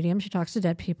psychic medium. She talks to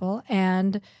dead people.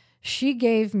 And she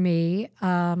gave me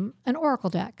an oracle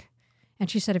deck. And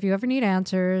she said, if you ever need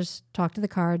answers, talk to the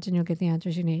cards and you'll get the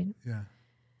answers you need. Yeah.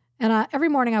 And every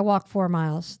morning I walk 4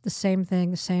 miles, the same thing,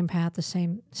 the same path, the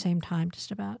same time,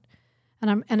 just about.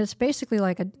 And it's basically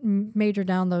like a major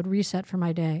download reset for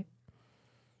my day.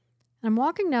 And I'm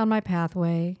walking down my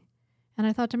pathway, and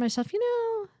I thought to myself,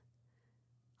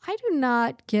 I do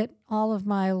not get all of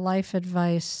my life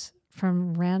advice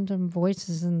from random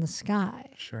voices in the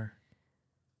sky. Sure.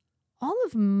 All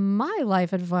of my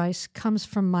life advice comes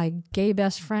from my gay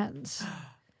best friends.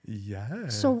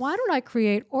 Yes. So why don't I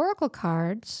create oracle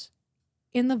cards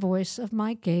in the voice of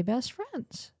my gay best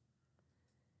friends?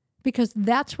 Because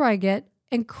that's where I get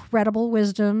incredible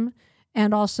wisdom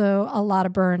and also a lot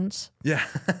of burns. Yeah.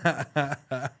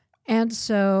 And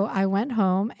so I went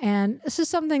home, and this is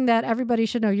something that everybody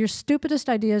should know. Your stupidest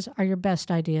ideas are your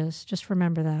best ideas. Just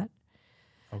remember that.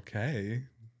 Okay.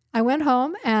 I went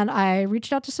home and I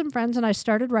reached out to some friends and I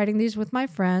started writing these with my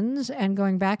friends and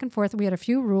going back and forth. We had a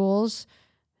few rules: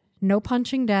 no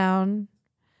punching down,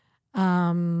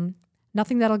 nothing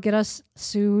that'll get us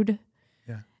sued,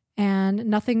 and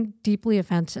nothing deeply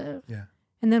offensive. Yeah.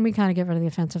 And then we kind of get rid of the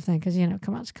offensive thing because,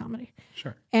 come on, it's comedy.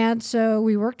 Sure. And so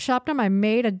we workshopped them. I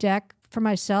made a deck for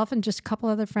myself and just a couple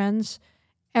other friends.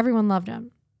 Everyone loved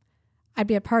them. I'd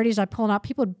be at parties, I'd pull them out.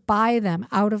 People would buy them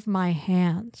out of my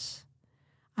hands.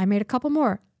 I made a couple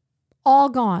more. All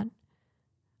gone.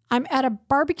 I'm at a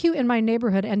barbecue in my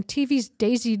neighborhood and TV's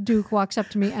Daisy Duke walks up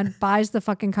to me and buys the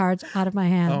fucking cards out of my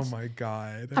hands. Oh my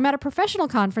God. I'm at a professional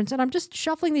conference and I'm just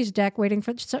shuffling these deck,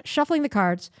 shuffling the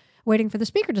cards, waiting for the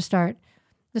speaker to start.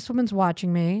 This woman's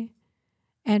watching me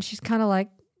and she's kind of like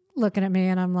looking at me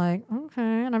and I'm like, okay.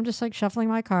 And I'm just like shuffling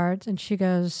my cards and she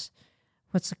goes,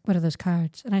 what are those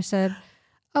cards? And I said,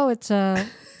 oh, it's an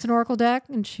oracle deck.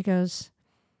 And she goes,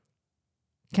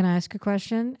 can I ask a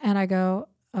question? And I go,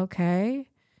 okay.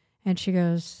 And she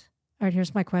goes, all right,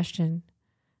 here's my question.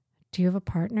 Do you have a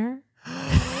partner?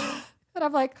 And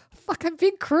I'm like, fuck, I'm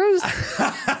being cruised.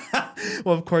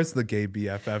 Well, of course, the gay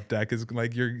BFF deck is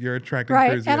like you're attracting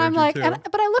right. cruisy And I'm like, too.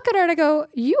 but I look at her and I go,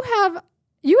 you have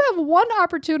one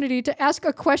opportunity to ask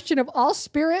a question of all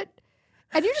spirit,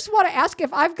 and you just want to ask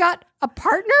if I've got a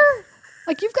partner.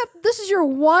 Like this is your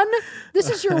one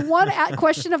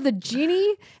question of the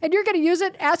genie, and you're going to use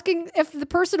it asking if the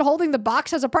person holding the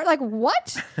box has a part. Like,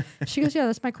 what? She goes, yeah,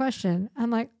 that's my question. I'm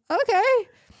like, okay.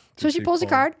 So she pulls a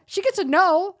card. She gets a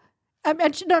no.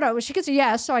 She gets a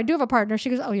yes. So I do have a partner. She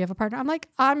goes, oh, you have a partner? I'm like,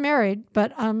 I'm married,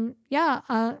 but yeah.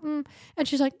 And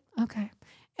she's like, okay.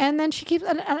 And then she keeps,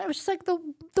 and it was just like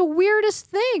the weirdest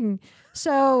thing.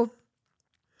 So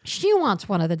she wants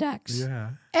one of the decks.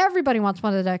 Yeah. Everybody wants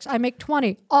one of the decks. I make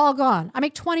 20, all gone. I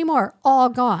make 20 more, all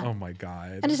gone. Oh my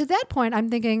God. And it's at that point I'm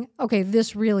thinking, okay,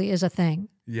 this really is a thing.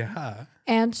 Yeah.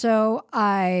 And so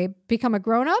I become a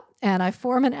grown-up and I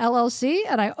form an LLC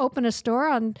and I open a store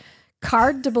on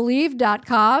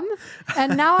cardtobelieve.com.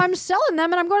 And now I'm selling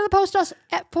them and I'm going to the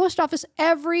post office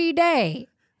every day.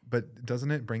 But doesn't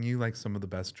it bring you like some of the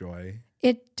best joy?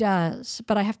 It does,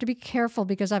 but I have to be careful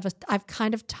because I've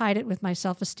kind of tied it with my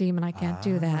self-esteem and I can't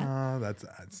do that.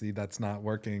 That's not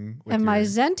working. And my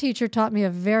Zen teacher taught me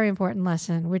a very important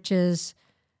lesson, which is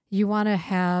you want to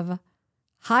have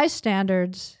high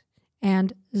standards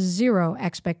and zero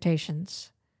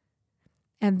expectations.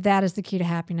 And that is the key to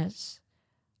happiness.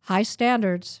 High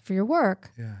standards for your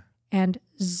work and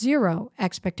zero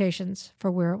expectations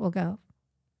for where it will go.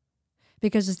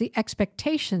 Because it's the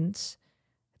expectations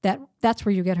that's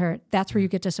where you get hurt. That's where you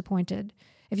get disappointed.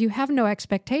 If you have no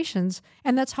expectations,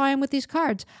 and that's how I am with these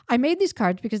cards. I made these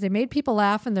cards because they made people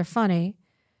laugh and they're funny.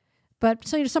 But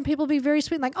so some people be very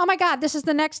sweet, like, oh my God, this is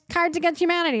the next Cards Against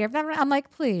Humanity. I'm like,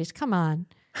 please, come on.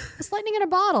 It's lightning in a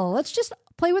bottle. Let's just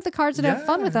play with the cards and have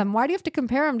fun with them. Why do you have to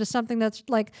compare them to something that's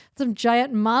like some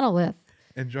giant monolith?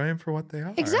 Enjoy them for what they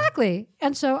are. Exactly.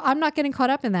 And so I'm not getting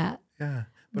caught up in that. Yeah.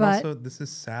 But also, this is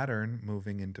Saturn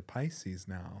moving into Pisces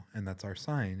now, and that's our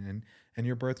sign. And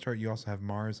your birth chart, you also have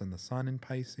Mars and the Sun in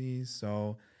Pisces.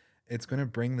 So it's going to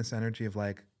bring this energy of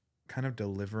like kind of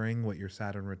delivering what your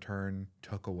Saturn return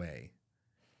took away.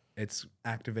 It's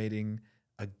activating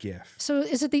a gift. So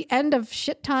is it the end of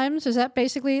shit times? Is that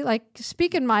basically like,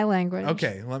 speak in my language?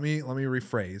 Okay, let me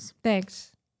rephrase.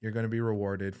 Thanks. You're going to be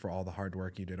rewarded for all the hard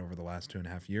work you did over the last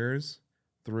 2.5 years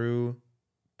through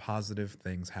positive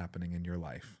things happening in your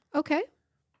life. Okay.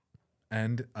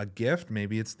 And a gift,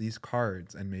 maybe it's these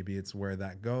cards and maybe it's where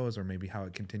that goes or maybe how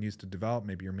it continues to develop.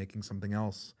 Maybe you're making something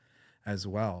else as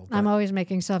well. I'm always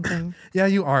making something. Yeah,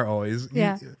 you are always.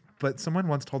 Yeah. But someone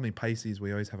once told me Pisces,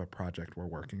 we always have a project we're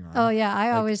working on. Oh yeah,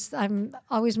 I'm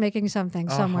always making something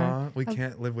somewhere. We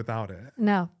can't live without it.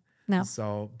 No.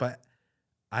 So, but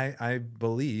I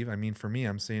believe, I mean, for me,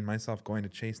 I'm seeing myself going to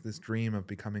chase this dream of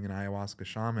becoming an ayahuasca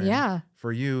shaman. Yeah.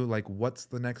 For you, like, what's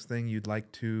the next thing you'd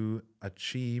like to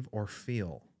achieve or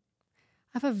feel?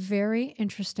 I have a very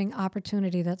interesting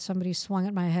opportunity that somebody swung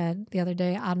at my head the other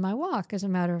day on my walk, as a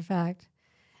matter of fact.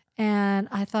 And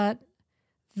I thought,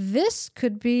 this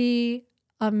could be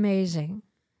amazing.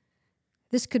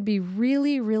 This could be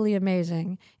really, really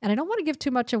amazing. And I don't want to give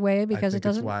too much away because it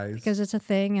doesn't, because it's a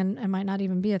thing and it might not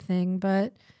even be a thing,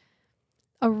 but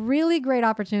a really great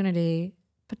opportunity,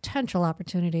 potential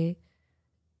opportunity,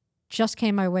 just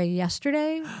came my way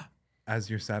yesterday. As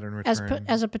your Saturn return.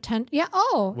 As a potential. Yeah.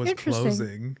 Oh, was interesting.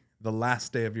 Closing the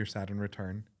last day of your Saturn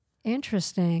return.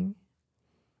 Interesting.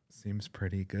 Seems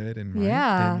pretty good in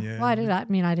my opinion. Well,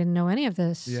 I didn't know any of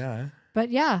this. Yeah.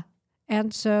 But yeah.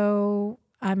 And so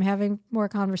I'm having more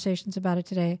conversations about it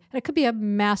today. And it could be a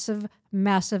massive,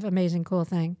 massive, amazing, cool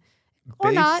thing.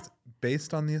 Or not.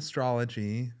 Based on the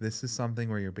astrology, this is something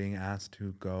where you're being asked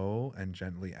to go and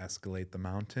gently escalate the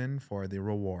mountain for the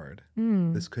reward.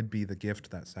 This could be the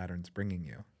gift that Saturn's bringing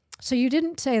you. So you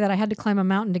didn't say that I had to climb a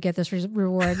mountain to get this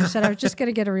reward. You said I was just going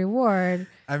to get a reward.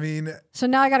 I mean... So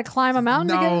now I got to climb a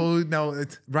mountain to get it? No,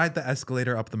 it's ride the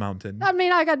escalator up the mountain. I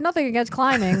mean, I got nothing against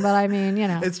climbing, but I mean,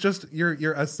 It's just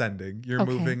you're ascending. You're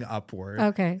moving upward.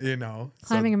 Okay.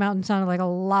 Climbing a mountain sounded like a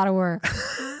lot of work.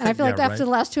 And I feel like after the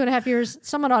last 2.5 years,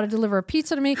 someone ought to deliver a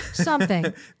pizza to me, something.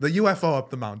 The UFO up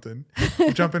the mountain.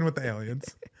 Jump in with the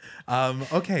aliens.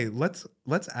 Okay, let's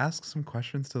ask some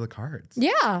questions to the cards.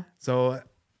 Yeah. So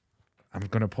I'm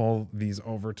going to pull these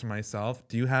over to myself.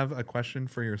 Do you have a question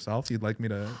for yourself you'd like me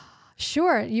to?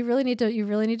 Sure. You really need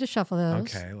to shuffle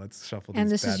those. Okay, let's shuffle these. And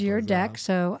this is your deck. Out.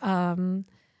 So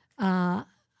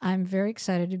I'm very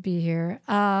excited to be here.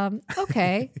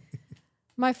 Okay.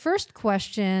 My first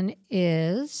question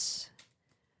is,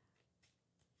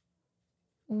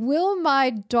 will my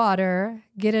daughter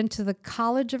get into the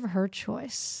college of her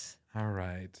choice? All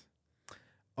right.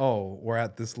 Oh, we're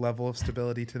at this level of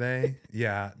stability today?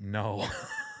 Yeah, no.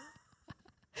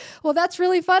 Well, that's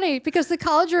really funny because the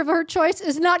college of her choice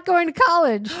is not going to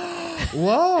college.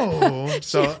 Whoa.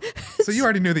 So you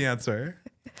already knew the answer.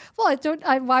 Well,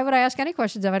 why would I ask any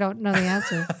questions if I don't know the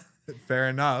answer? Fair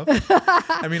enough.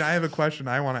 I mean, I have a question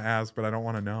I want to ask, but I don't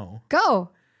want to know. Go.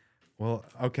 Well,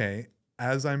 okay.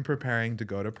 As I'm preparing to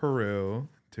go to Peru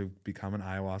to become an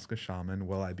ayahuasca shaman,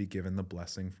 will I be given the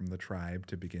blessing from the tribe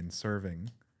to begin serving?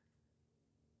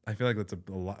 I feel like that's a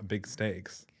lot, big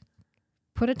stakes.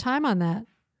 Put a time on that.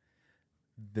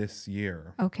 This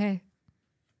year. Okay.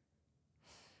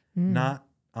 Not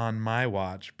on my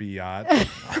watch, Biat.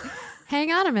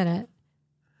 Hang on a minute.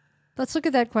 Let's look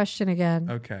at that question again.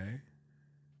 Okay.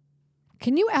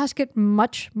 Can you ask it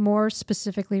much more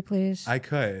specifically, please? I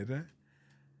could.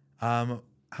 How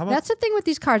about that's the thing with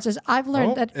these cards is I've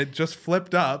learned that it just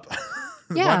flipped up.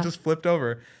 Yeah. One just flipped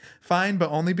over. Fine, but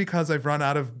only because I've run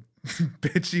out of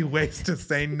bitchy ways to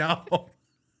say no.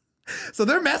 So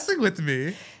they're messing with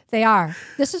me. They are.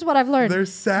 This is what I've learned. They're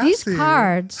sassy. These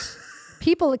cards,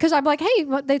 people, because I'm like, hey,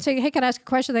 they'd say, hey, can I ask a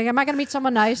question? They go, am I going to meet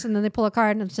someone nice? And then they pull a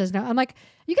card and it says no. I'm like,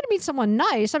 you're going to meet someone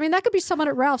nice. I mean, that could be someone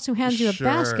at Ralph's who hands you a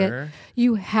basket.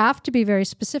 You have to be very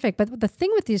specific. But the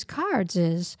thing with these cards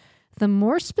is the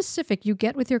more specific you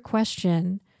get with your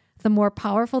question, the more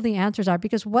powerful the answers are.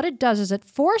 Because what it does is it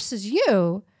forces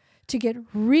you to get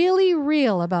really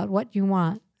real about what you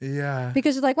want. Yeah.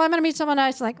 Because it's like, well, I'm going to meet someone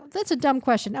nice. Like, that's a dumb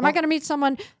question. Am I going to meet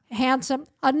someone handsome?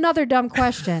 Another dumb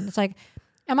question. It's like,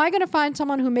 am I going to find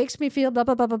someone who makes me feel blah,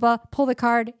 blah, blah, blah, blah? Pull the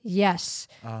card. Yes.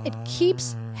 It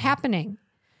keeps happening.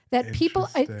 That people,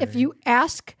 if you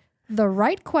ask the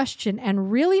right question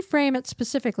and really frame it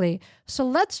specifically. So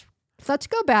let's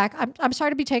go back. I'm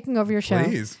sorry to be taking over your show.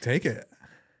 Please, take it.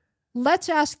 Let's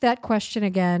ask that question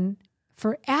again.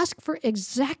 Ask for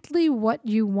exactly what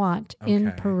you want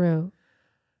in Peru.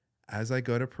 As I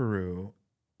go to Peru,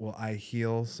 will I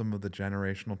heal some of the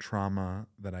generational trauma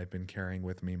that I've been carrying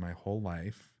with me my whole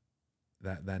life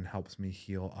that then helps me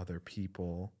heal other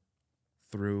people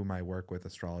through my work with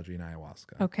astrology and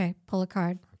ayahuasca? Okay, pull a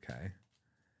card. Okay.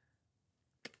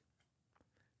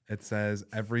 It says,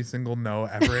 every single no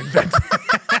ever invented.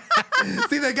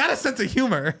 See, they got a sense of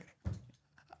humor.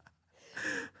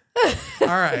 All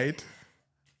right.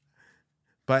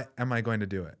 But am I going to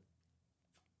do it?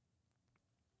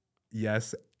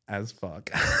 Yes, as fuck.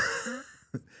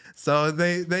 So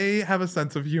they have a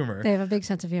sense of humor. They have a big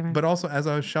sense of humor. But also, as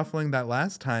I was shuffling that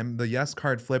last time, the yes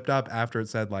card flipped up after it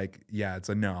said, like, yeah, it's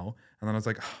a no. And then I was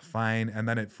like, oh, fine. And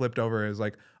then it flipped over. It was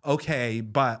like, okay,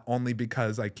 but only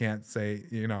because I can't say,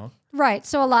 Right.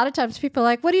 So a lot of times people are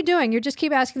like, what are you doing? You just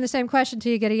keep asking the same question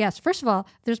until you get a yes. First of all,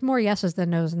 there's more yeses than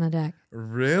nos in the deck.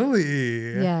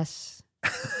 Really? Yes.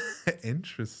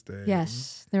 Interesting.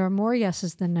 Yes. There are more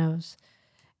yeses than nos.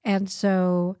 And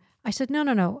so I said,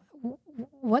 no.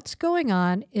 What's going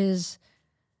on is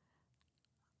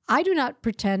I do not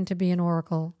pretend to be an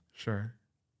oracle. Sure.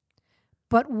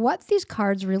 But what these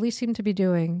cards really seem to be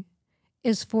doing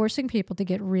is forcing people to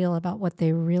get real about what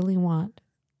they really want.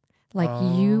 Like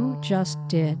you just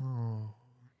did.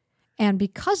 And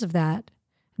because of that,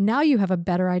 now you have a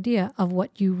better idea of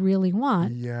what you really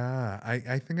want. Yeah.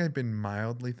 I think I've been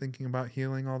mildly thinking about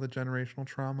healing all the generational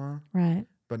trauma. Right.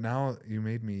 But now you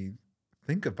made me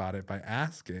think about it by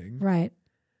asking. Right.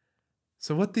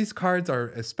 So what these cards are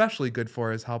especially good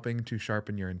for is helping to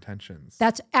sharpen your intentions.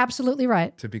 That's absolutely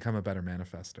right. To become a better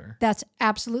manifester. That's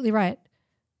absolutely right.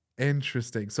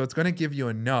 Interesting. So it's going to give you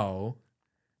a no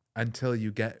until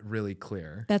you get really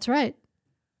clear, That's right.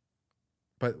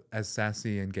 but as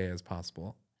sassy and gay as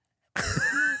possible.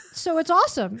 So it's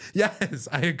awesome. Yes,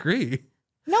 I agree.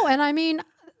 No, and I mean,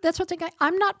 that's what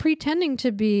I'm not pretending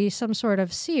to be some sort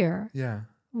of seer. Yeah.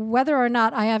 Whether or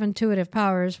not I have intuitive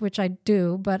powers, which I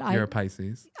do, but You're a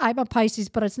Pisces. I'm a Pisces,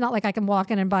 but it's not like I can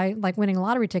walk in and buy like winning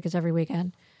lottery tickets every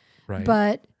weekend. Right.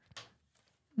 But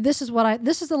this is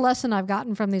the lesson I've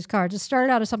gotten from these cards. It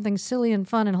started out as something silly and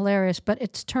fun and hilarious, but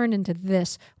it's turned into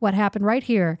this. What happened right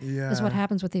here is what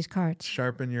happens with these cards.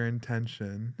 Sharpen your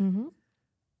intention. Mm-hmm.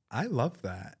 I love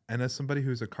that. And as somebody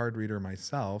who's a card reader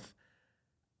myself,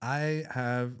 I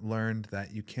have learned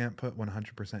that you can't put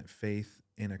 100% faith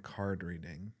in a card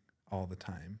reading all the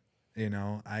time. You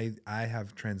know, I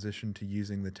have transitioned to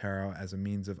using the tarot as a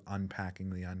means of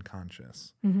unpacking the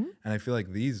unconscious. Mm-hmm. And I feel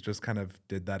like these just kind of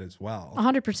did that as well.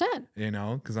 100%. You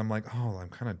know, because I'm like, oh, I'm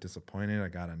kind of disappointed. I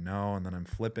got to know. And then I'm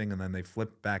flipping and then they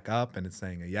flip back up and it's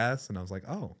saying a yes. And I was like,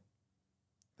 oh,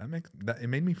 it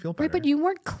made me feel better. Right, but you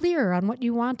weren't clear on what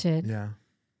you wanted. Yeah.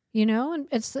 You know, and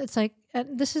it's like,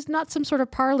 this is not some sort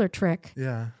of parlor trick.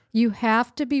 Yeah. You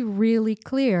have to be really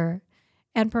clear,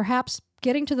 and perhaps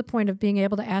getting to the point of being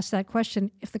able to ask that question.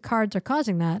 If the cards are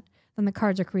causing that, then the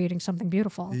cards are creating something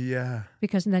beautiful. Yeah.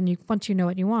 Because then once you know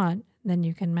what you want, then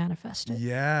you can manifest it.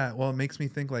 Yeah. Well, it makes me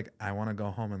think like I want to go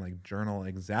home and like journal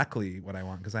exactly what I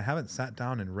want because I haven't sat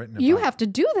down and written about it. You have to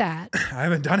do that. I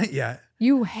haven't done it yet.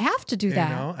 You have to do that.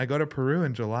 You know, I go to Peru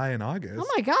in July and August. Oh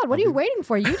my God, what are you waiting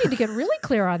for? You need to get really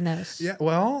clear on this. Yeah,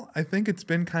 well, I think it's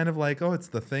been kind of like, oh, it's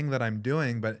the thing that I'm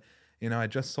doing, but you know, I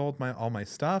just sold all my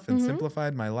stuff and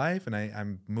simplified my life, and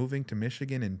I'm moving to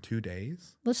Michigan in 2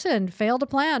 days. Listen, fail to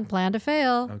plan to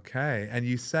fail. Okay, and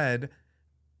you said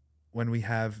when we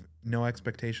have no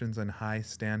expectations and high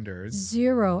standards.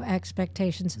 Zero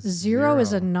expectations. Zero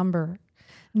is a number.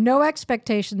 No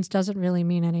expectations doesn't really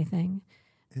mean anything.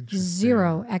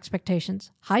 Zero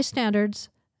expectations. High standards,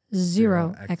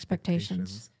 zero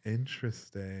expectations.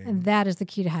 Interesting. And that is the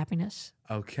key to happiness.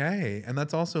 Okay. And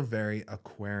that's also very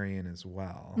Aquarian as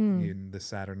well, in the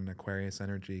Saturn and Aquarius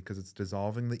energy, because it's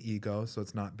dissolving the ego. So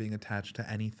it's not being attached to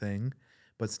anything,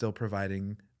 but still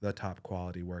providing the top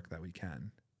quality work that we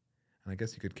can. And I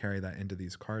guess you could carry that into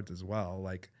these cards as well,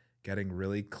 like getting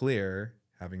really clear,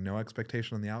 having no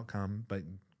expectation on the outcome, but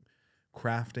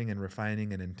crafting and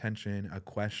refining an intention, a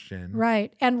question.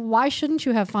 Right. And why shouldn't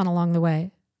you have fun along the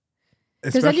way?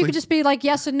 Because then you could just be like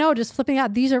yes and no, just flipping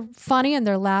out. These are funny and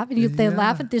they're laughing. They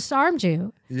laugh and disarmed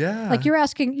you. Yeah. Like you're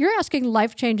asking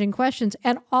life-changing questions,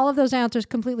 and all of those answers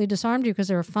completely disarmed you because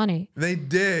they were funny. They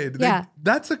did. Yeah.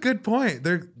 That's a good point.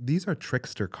 These are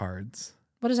trickster cards.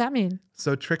 What does that mean?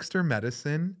 So trickster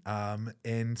medicine,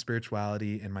 in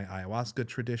spirituality, in my ayahuasca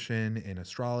tradition, in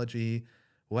astrology,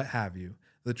 what have you.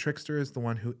 The trickster is the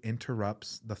one who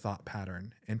interrupts the thought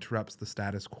pattern, interrupts the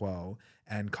status quo,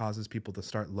 and causes people to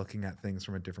start looking at things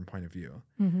from a different point of view.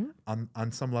 Mm-hmm.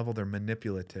 On some level, they're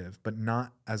manipulative, but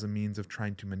not as a means of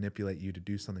trying to manipulate you to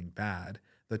do something bad.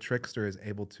 The trickster is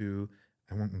able to,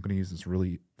 I'm going to use this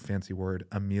really fancy word,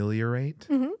 ameliorate,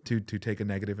 to take a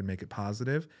negative and make it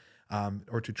positive,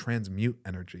 or to transmute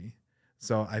energy.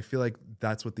 So I feel like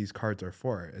that's what these cards are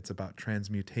for. It's about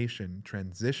transmutation,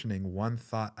 transitioning one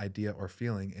thought, idea, or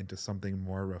feeling into something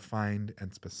more refined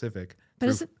and specific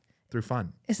through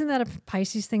fun. Isn't that a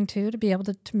Pisces thing too, to be able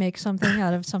to make something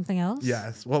out of something else?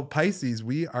 Yes. Well, Pisces,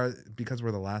 because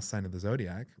we're the last sign of the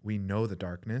zodiac, we know the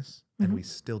darkness and we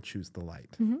still choose the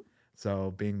light. Mm-hmm.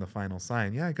 So being the final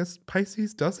sign, I guess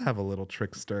Pisces does have a little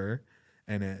trickster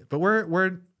in it. But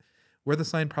we're the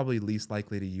sign probably least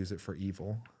likely to use it for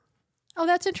evil. Oh,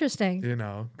 that's interesting. You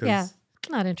know, yeah,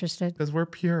 not interested. Because we're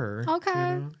pure.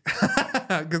 Okay.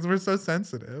 Because we're so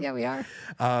sensitive. Yeah, we are.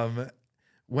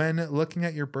 When looking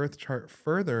at your birth chart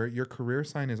further, your career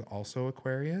sign is also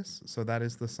Aquarius. So that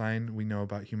is the sign we know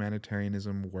about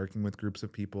humanitarianism, working with groups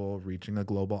of people, reaching a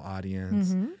global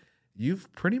audience. Mm-hmm.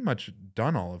 You've pretty much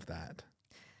done all of that.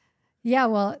 Yeah,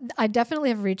 well, I definitely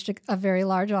have reached a very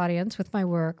large audience with my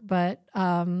work, but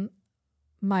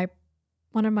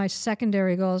one of my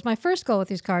secondary goals, my first goal with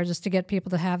these cards is to get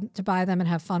people to buy them and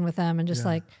have fun with them and just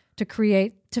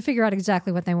to figure out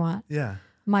exactly what they want. Yeah.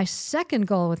 My second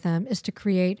goal with them is to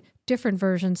create different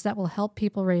versions that will help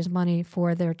people raise money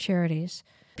for their charities.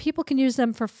 People can use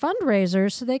them for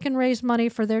fundraisers so they can raise money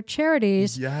for their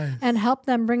charities and help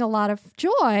them bring a lot of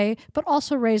joy, but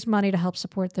also raise money to help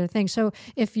support their thing. So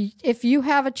if you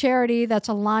have a charity that's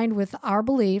aligned with our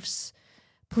beliefs,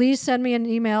 please send me an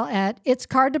email at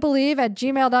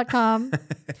itscardtobelieve@gmail.com.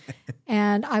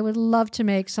 And I would love to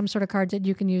make some sort of card that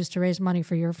you can use to raise money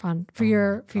for your fund, for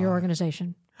your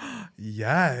organization.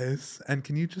 Yes. And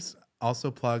can you just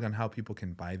also plug on how people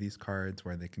can buy these cards,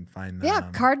 where they can find them. Yeah,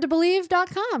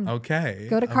 cardtobelieve.com. Okay.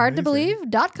 Go to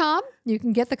cardtobelieve.com. You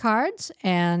can get the cards,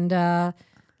 and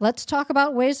let's talk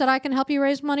about ways that I can help you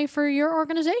raise money for your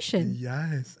organization.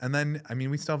 Yes. And then, I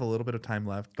mean, we still have a little bit of time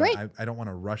left, but Great. I don't want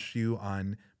to rush you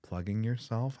on plugging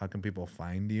yourself. How can people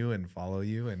find you and follow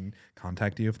you and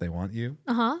contact you if they want you?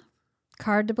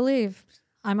 Card to Believe.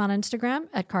 I'm on Instagram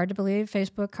at Card to Believe,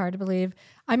 Facebook Card to Believe.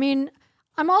 I mean,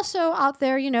 I'm also out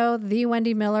there, the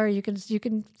Wendy Miller. You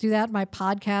can do that. My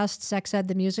podcast, Sex Ed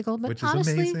the Musical. But Which is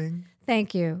amazing.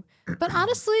 Thank you. But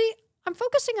honestly, I'm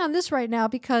focusing on this right now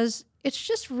because it's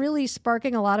just really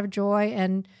sparking a lot of joy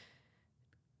and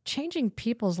changing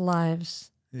people's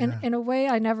lives in a way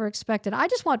I never expected. I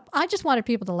just wanted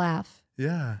people to laugh.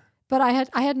 Yeah. But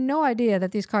I had no idea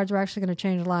that these cards were actually going to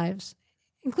change lives,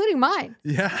 including mine.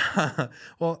 Yeah.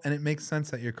 Well, and it makes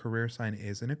sense that your career sign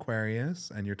is an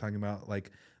Aquarius, and you're talking about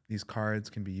like these cards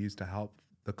can be used to help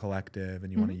the collective,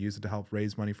 and you want to use it to help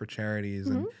raise money for charities,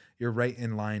 and you're right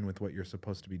in line with what you're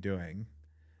supposed to be doing.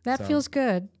 That feels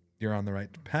good. You're on the right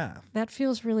path. That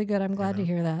feels really good. I'm glad to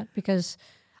hear that, because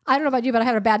I don't know about you, but I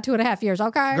had a bad 2.5 years.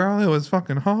 Okay. Girl, it was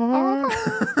fucking hard.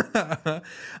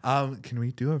 Can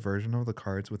we do a version of the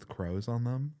cards with crows on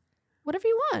them? Whatever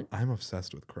you want. I'm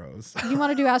obsessed with crows. You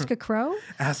want to do Ask a Crow?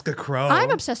 Ask a Crow.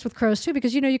 I'm obsessed with crows too,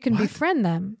 because you can befriend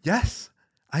them. Yes.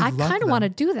 I kind of want to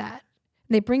do that.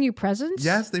 They bring you presents.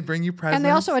 Yes, they bring you presents. And they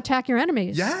also attack your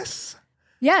enemies. Yes.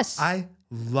 Yes. I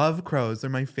love crows. They're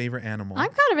my favorite animal. I'm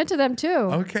kind of into them too.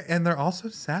 Okay, and they're also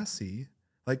sassy.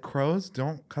 Like crows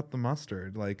don't cut the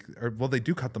mustard. They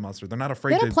do cut the mustard. They're not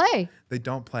afraid to. They don't play. They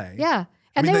don't play. Yeah.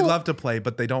 And they love to play,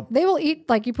 but they don't. They will eat,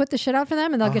 like you put the shit out for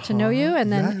them and they'll get to know you,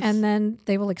 and then yes.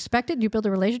 they will expect it and you build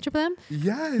a relationship with them.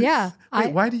 Yes. Yeah.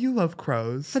 Wait, why do you love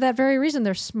crows? For that very reason.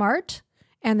 They're smart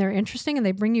and they're interesting and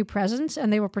they bring you presents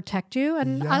and they will protect you.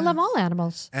 And I love all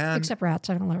animals. Except rats.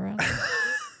 I don't love rats.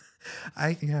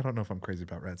 I don't know if I'm crazy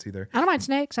about rats either. I don't mind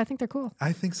snakes. I think they're cool.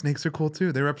 I think snakes are cool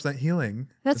too. They represent healing.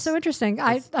 That's so interesting.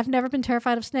 I've never been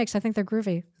terrified of snakes. I think they're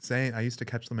groovy. Same. I used to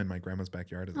catch them in my grandma's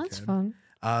backyard as a kid. That's fun.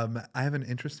 I have an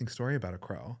interesting story about a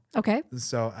crow. Okay.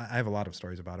 So I have a lot of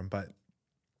stories about them, but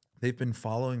they've been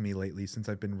following me lately since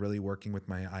I've been really working with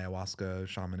my ayahuasca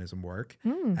shamanism work.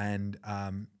 And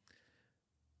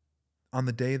on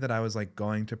the day that I was like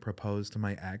going to propose to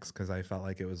my ex, because I felt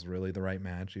like it was really the right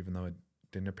match, even though it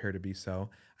didn't appear to be so,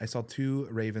 I saw two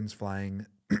ravens flying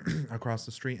across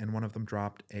the street, and one of them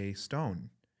dropped a stone.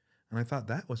 And I thought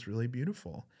that was really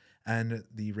beautiful. And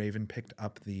the raven picked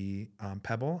up the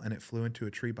pebble, and it flew into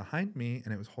a tree behind me,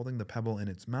 and it was holding the pebble in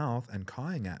its mouth and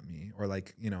cawing at me, or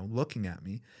looking at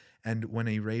me. And when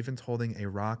a raven's holding a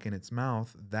rock in its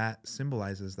mouth, that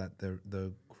symbolizes that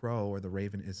the crow or the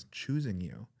raven is choosing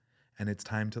you. And it's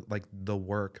time to, the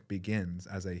work begins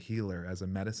as a healer, as a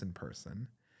medicine person.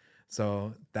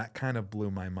 So that kind of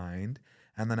blew my mind.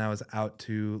 And then I was out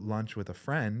to lunch with a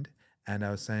friend, and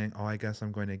I was saying, I guess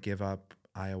I'm going to give up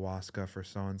ayahuasca for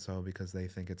so-and-so because they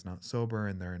think it's not sober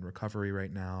and they're in recovery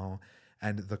right now.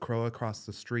 And the crow across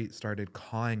the street started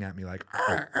cawing at me like,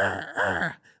 arr, arr,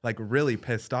 arr, like really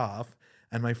pissed off.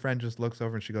 And my friend just looks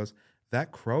over and she goes,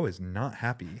 that crow is not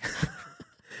happy.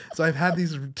 So I've had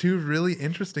these two really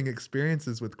interesting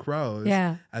experiences with crows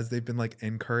as they've been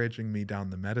encouraging me down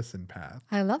the medicine path.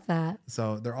 I love that.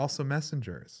 So they're also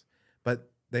messengers, but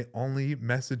they only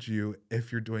message you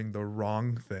if you're doing the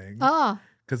wrong thing.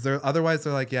 Because otherwise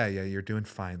they're like, yeah, you're doing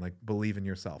fine. Believe in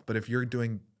yourself. But if you're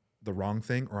doing the wrong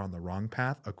thing or on the wrong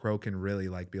path, a crow can really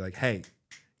be like, hey,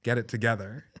 get it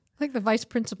together. Like the vice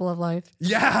principal of life.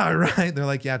 Yeah, right. They're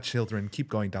like, yeah, children, keep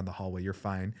going down the hallway. You're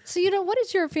fine. So, what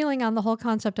is your feeling on the whole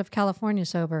concept of California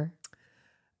sober?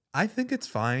 I think it's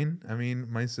fine. I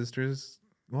mean, my sister's,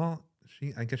 I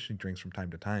guess she drinks from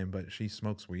time to time, but she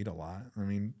smokes weed a lot. I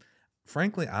mean,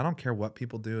 frankly, I don't care what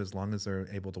people do as long as they're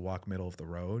able to walk middle of the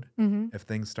road. Mm-hmm. If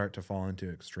things start to fall into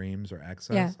extremes or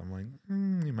excess, I'm like,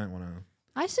 you might want to.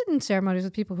 I sit in ceremonies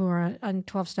with people who are on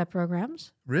 12-step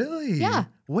programs. Really? Yeah.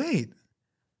 Wait.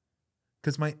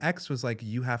 Because my ex was like,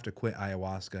 you have to quit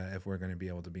ayahuasca if we're going to be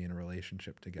able to be in a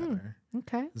relationship together.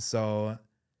 Okay. So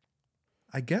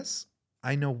I guess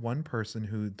I know one person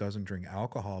who doesn't drink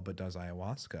alcohol but does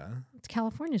ayahuasca. It's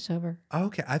California sober.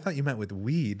 Okay. I thought you meant with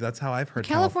weed. That's how I've heard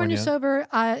California sober,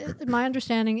 my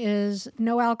understanding is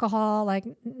no alcohol,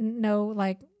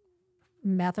 no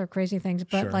meth or crazy things,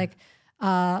 but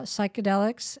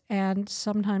psychedelics and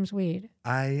sometimes weed.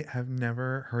 I have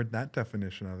never heard that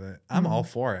definition of it. I'm all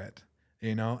for it.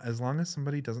 As long as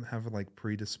somebody doesn't have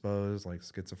predisposed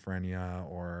schizophrenia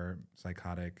or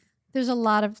psychotic. There's a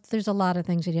lot of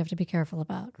things that you have to be careful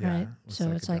about, right?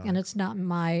 So it's and it's not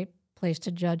my place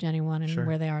to judge anyone and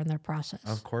where they are in their process.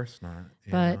 Of course not.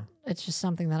 But it's just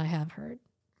something that I have heard.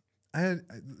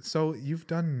 So you've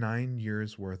done 9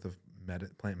 years worth of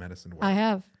plant medicine work. I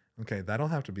have. Okay, that'll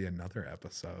have to be another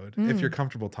episode if you're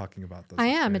comfortable talking about those. I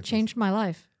am. It changed my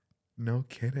life. No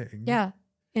kidding. Yeah,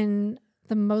 in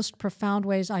the most profound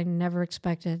ways I never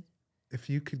expected. If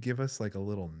you could give us like a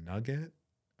little nugget,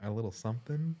 a little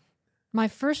something. My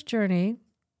first journey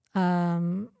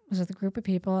was with a group of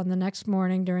people, and the next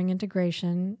morning during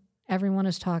integration, everyone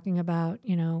is talking about,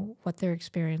 what their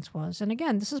experience was. And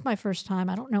again, this is my first time.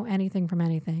 I don't know anything from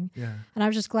anything. Yeah. And I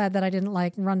was just glad that I didn't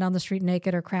like run down the street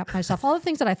naked or crap myself. All the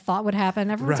things that I thought would happen.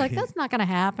 Everyone's like, that's not going to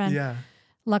happen. Yeah.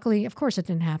 Luckily, of course, it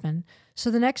didn't happen.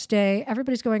 So the next day,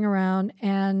 everybody's going around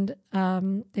and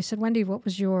they said, Wendy, what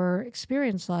was your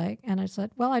experience like? And I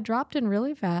said, well, I dropped in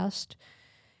really fast.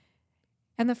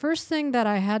 And the first thing that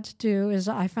I had to do is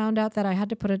I found out that I had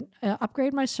to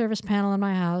upgrade my service panel in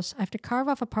my house. I have to carve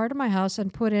off a part of my house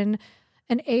and put in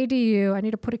an ADU. I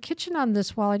need to put a kitchen on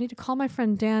this wall. I need to call my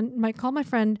friend Dan, call my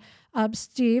friend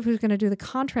Steve, who's going to do the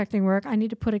contracting work. I need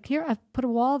to put it here. I put a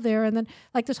wall there, and then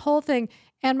like this whole thing.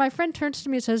 And my friend turns to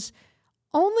me and says,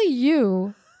 only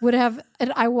you would have an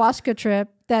ayahuasca trip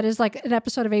that is like an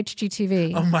episode of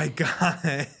HGTV. Oh my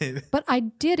God. But I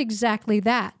did exactly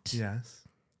that. Yes.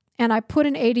 And I put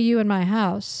an ADU in my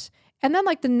house. And then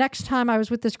like the next time I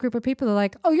was with this group of people, they're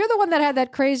like, oh, you're the one that had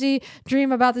that crazy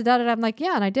dream about the da-da-da. I'm like,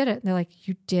 yeah, and I did it. And they're like,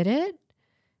 you did it?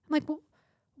 I'm like, well,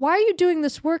 why are you doing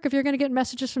this work if you're going to get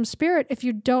messages from spirit if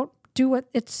you don't do what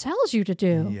it tells you to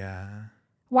do? Yeah.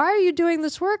 Why are you doing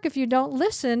this work if you don't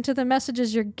listen to the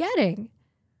messages you're getting?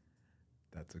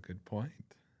 That's a good point.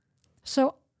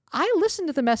 So I listen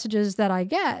to the messages that I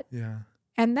get. Yeah.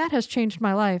 And that has changed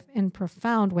my life in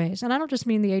profound ways. And I don't just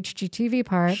mean the HGTV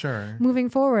part. Sure. Moving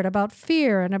forward about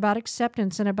fear and about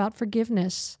acceptance and about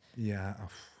forgiveness. Yeah. Oh,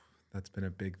 that's been a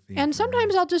big theme. And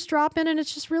sometimes I'll just drop in and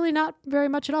it's just really not very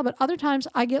much at all. But other times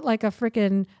I get like a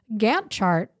freaking Gantt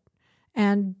chart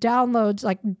and downloads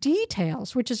like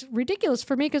details, which is ridiculous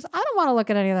for me because I don't want to look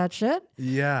at any of that shit.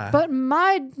 Yeah. But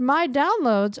my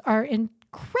downloads are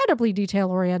incredibly detail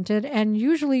oriented and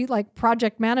usually like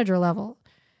project manager level.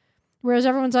 Whereas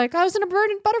everyone's like, I was in a bird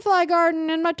and butterfly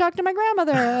garden and I talked to my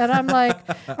grandmother. And I'm like,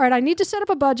 all right, I need to set up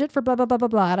a budget for blah, blah, blah, blah,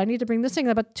 blah. And I need to bring this thing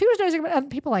up. But Tuesdays, and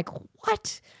people are like,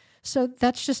 what? So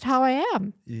that's just how I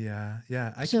am. Yeah.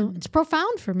 Yeah. It's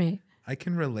profound for me. I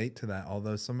can relate to that.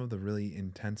 Although some of the really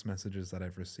intense messages that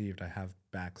I've received, I have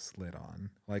backslid on.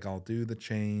 Like I'll do the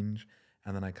change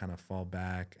and then I kind of fall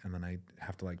back and then I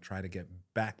have to like try to get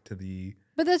back to the...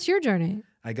 But that's your journey.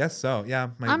 I guess so. Yeah.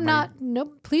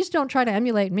 Please don't try to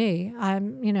emulate me.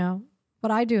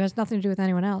 What I do has nothing to do with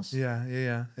anyone else.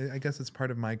 Yeah. I guess it's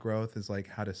part of my growth is like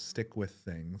how to stick with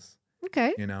things.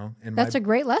 Okay. And that's a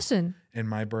great lesson. In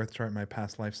my birth chart, my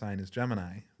past life sign is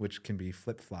Gemini, which can be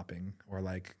flip-flopping or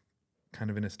like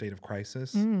kind of in a state of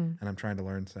crisis. And I'm trying to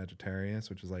learn Sagittarius,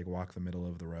 which is like walk the middle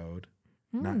of the road,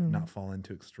 not fall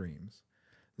into extremes.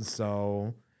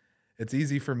 So it's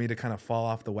easy for me to kind of fall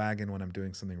off the wagon when I'm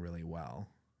doing something really well.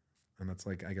 And that's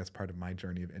like, I guess, part of my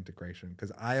journey of integration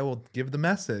because I will give the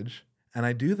message and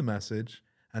I do the message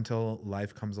until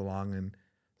life comes along and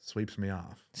sweeps me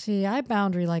off. See, I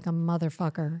boundary like a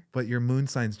motherfucker. But your moon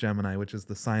sign's Gemini, which is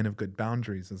the sign of good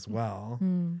boundaries as well.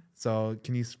 So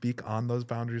can you speak on those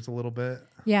boundaries a little bit?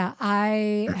 Yeah,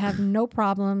 I have no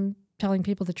problem telling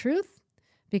people the truth.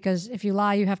 Because if you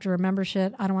lie, you have to remember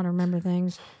shit. I don't want to remember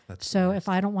things. So if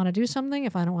I don't want to do something,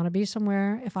 if I don't want to be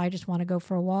somewhere, if I just want to go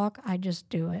for a walk, I just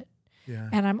do it. Yeah.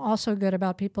 And I'm also good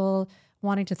about people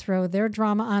wanting to throw their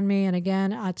drama on me. And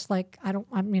again, it's like,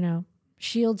 I'm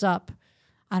shields up.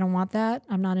 I don't want that.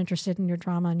 I'm not interested in your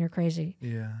drama and you're crazy.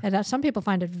 Yeah. And some people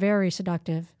find it very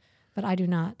seductive, but I do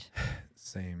not.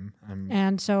 Same.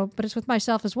 But it's with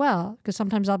myself as well. Because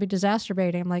sometimes I'll be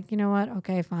disastrobating. I'm like, you know what?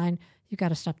 Okay, fine. You got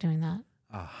to stop doing that.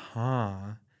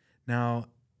 Now,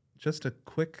 just a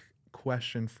quick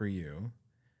question for you.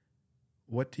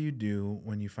 What do you do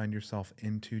when you find yourself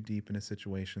in too deep in a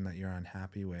situation that you're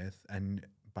unhappy with, and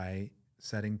by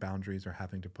setting boundaries or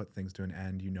having to put things to an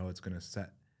end, it's going to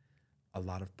set a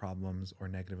lot of problems or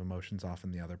negative emotions off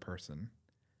in the other person?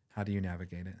 How do you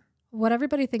navigate it? What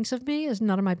everybody thinks of me is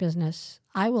none of my business.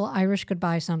 I will Irish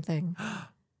goodbye something.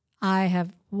 I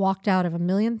have walked out of a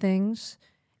million things.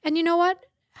 And you know what?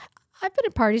 I've been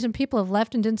at parties and people have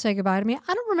left and didn't say goodbye to me.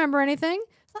 I don't remember anything.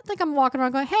 It's not like I'm walking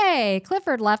around going, hey,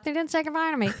 Clifford left and didn't say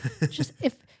goodbye to me. It's just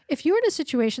if you're in a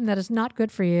situation that is not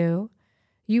good for you,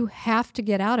 you have to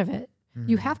get out of it.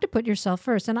 You have to put yourself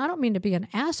first. And I don't mean to be an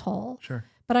asshole. Sure.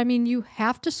 But I mean, you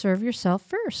have to serve yourself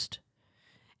first.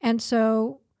 And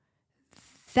so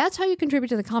That's how you contribute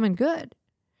to the common good.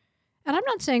 And I'm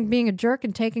not saying being a jerk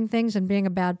and taking things and being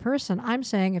a bad person. I'm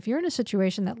saying if you're in a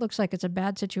situation that looks like it's a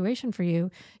bad situation for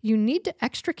you, you need to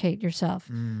extricate yourself.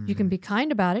 You can be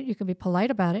kind about it. You can be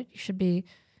polite about it. You should be,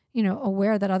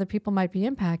 aware that other people might be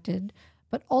impacted.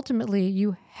 But ultimately,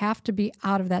 you have to be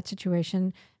out of that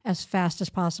situation as fast as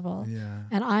possible. Yeah.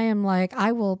 And I am like,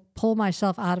 I will pull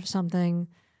myself out of something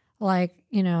like,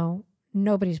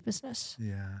 nobody's business.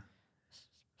 Yeah.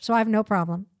 So I have no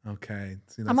problem. Okay.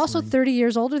 See, I'm also 30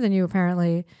 years older than you,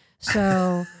 apparently.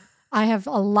 So I have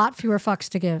a lot fewer fucks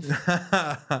to give.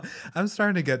 I'm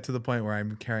starting to get to the point where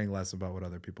I'm caring less about what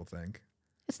other people think.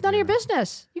 It's none of your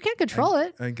business. You can't control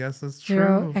it. I guess that's true.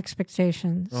 Zero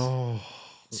expectations. Oh.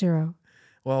 Zero.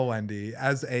 Well, Wendy,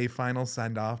 as a final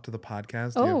send off to the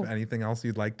podcast, do you have anything else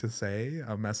you'd like to say?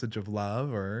 A message of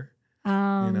love or,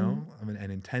 an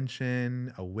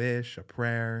intention, a wish, a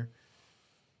prayer?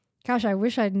 Gosh, I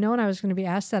wish I'd known I was going to be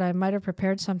asked that. I might have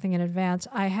prepared something in advance.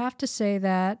 I have to say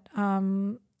that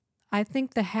I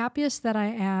think the happiest that I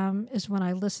am is when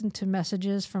I listen to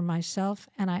messages from myself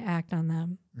and I act on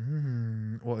them.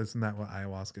 Well, isn't that what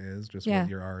ayahuasca is? Just what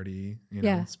you're already,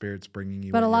 spirit's bringing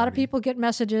you. But a lot of people get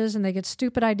messages and they get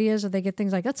stupid ideas or they get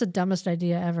things like, that's the dumbest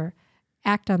idea ever.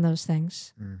 Act on those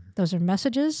things. Those are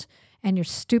messages, and your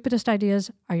stupidest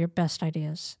ideas are your best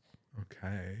ideas.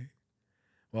 Okay.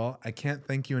 Well, I can't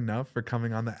thank you enough for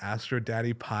coming on the Astro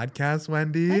Daddy podcast,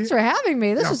 Wendy. Thanks for having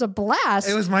me. This was a blast.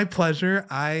 It was my pleasure.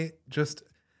 I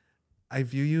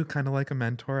view you kind of like a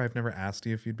mentor. I've never asked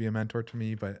you if you'd be a mentor to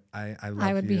me, but I love you.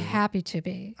 I would be happy to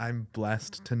be. I'm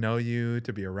blessed to know you,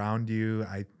 to be around you.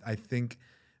 I think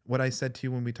what I said to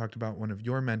you when we talked about one of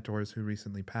your mentors who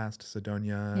recently passed,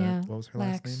 Sidonia, what was her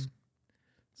last name?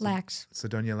 Lax.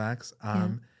 Sidonia Lax.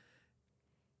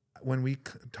 When we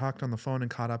talked on the phone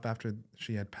and caught up after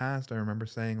she had passed, I remember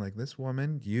saying, like, this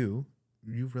woman, you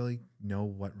really know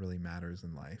what really matters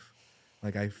in life.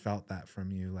 Like, I felt that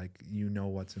from you. Like, you know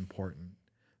what's important.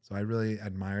 So I really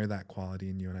admire that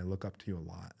quality in you, and I look up to you a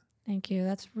lot. Thank you.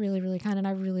 That's really, really kind, and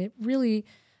I really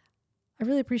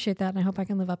appreciate that, and I hope I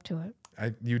can live up to it.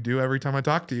 You do every time I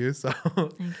talk to you, so.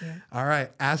 Thank you. All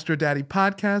right, Astro Daddy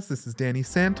Podcast. This is Danny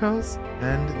Santos,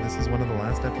 and this is one of the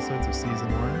last episodes of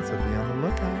Season 1, so be on the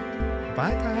lookout.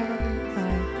 Bye, guys.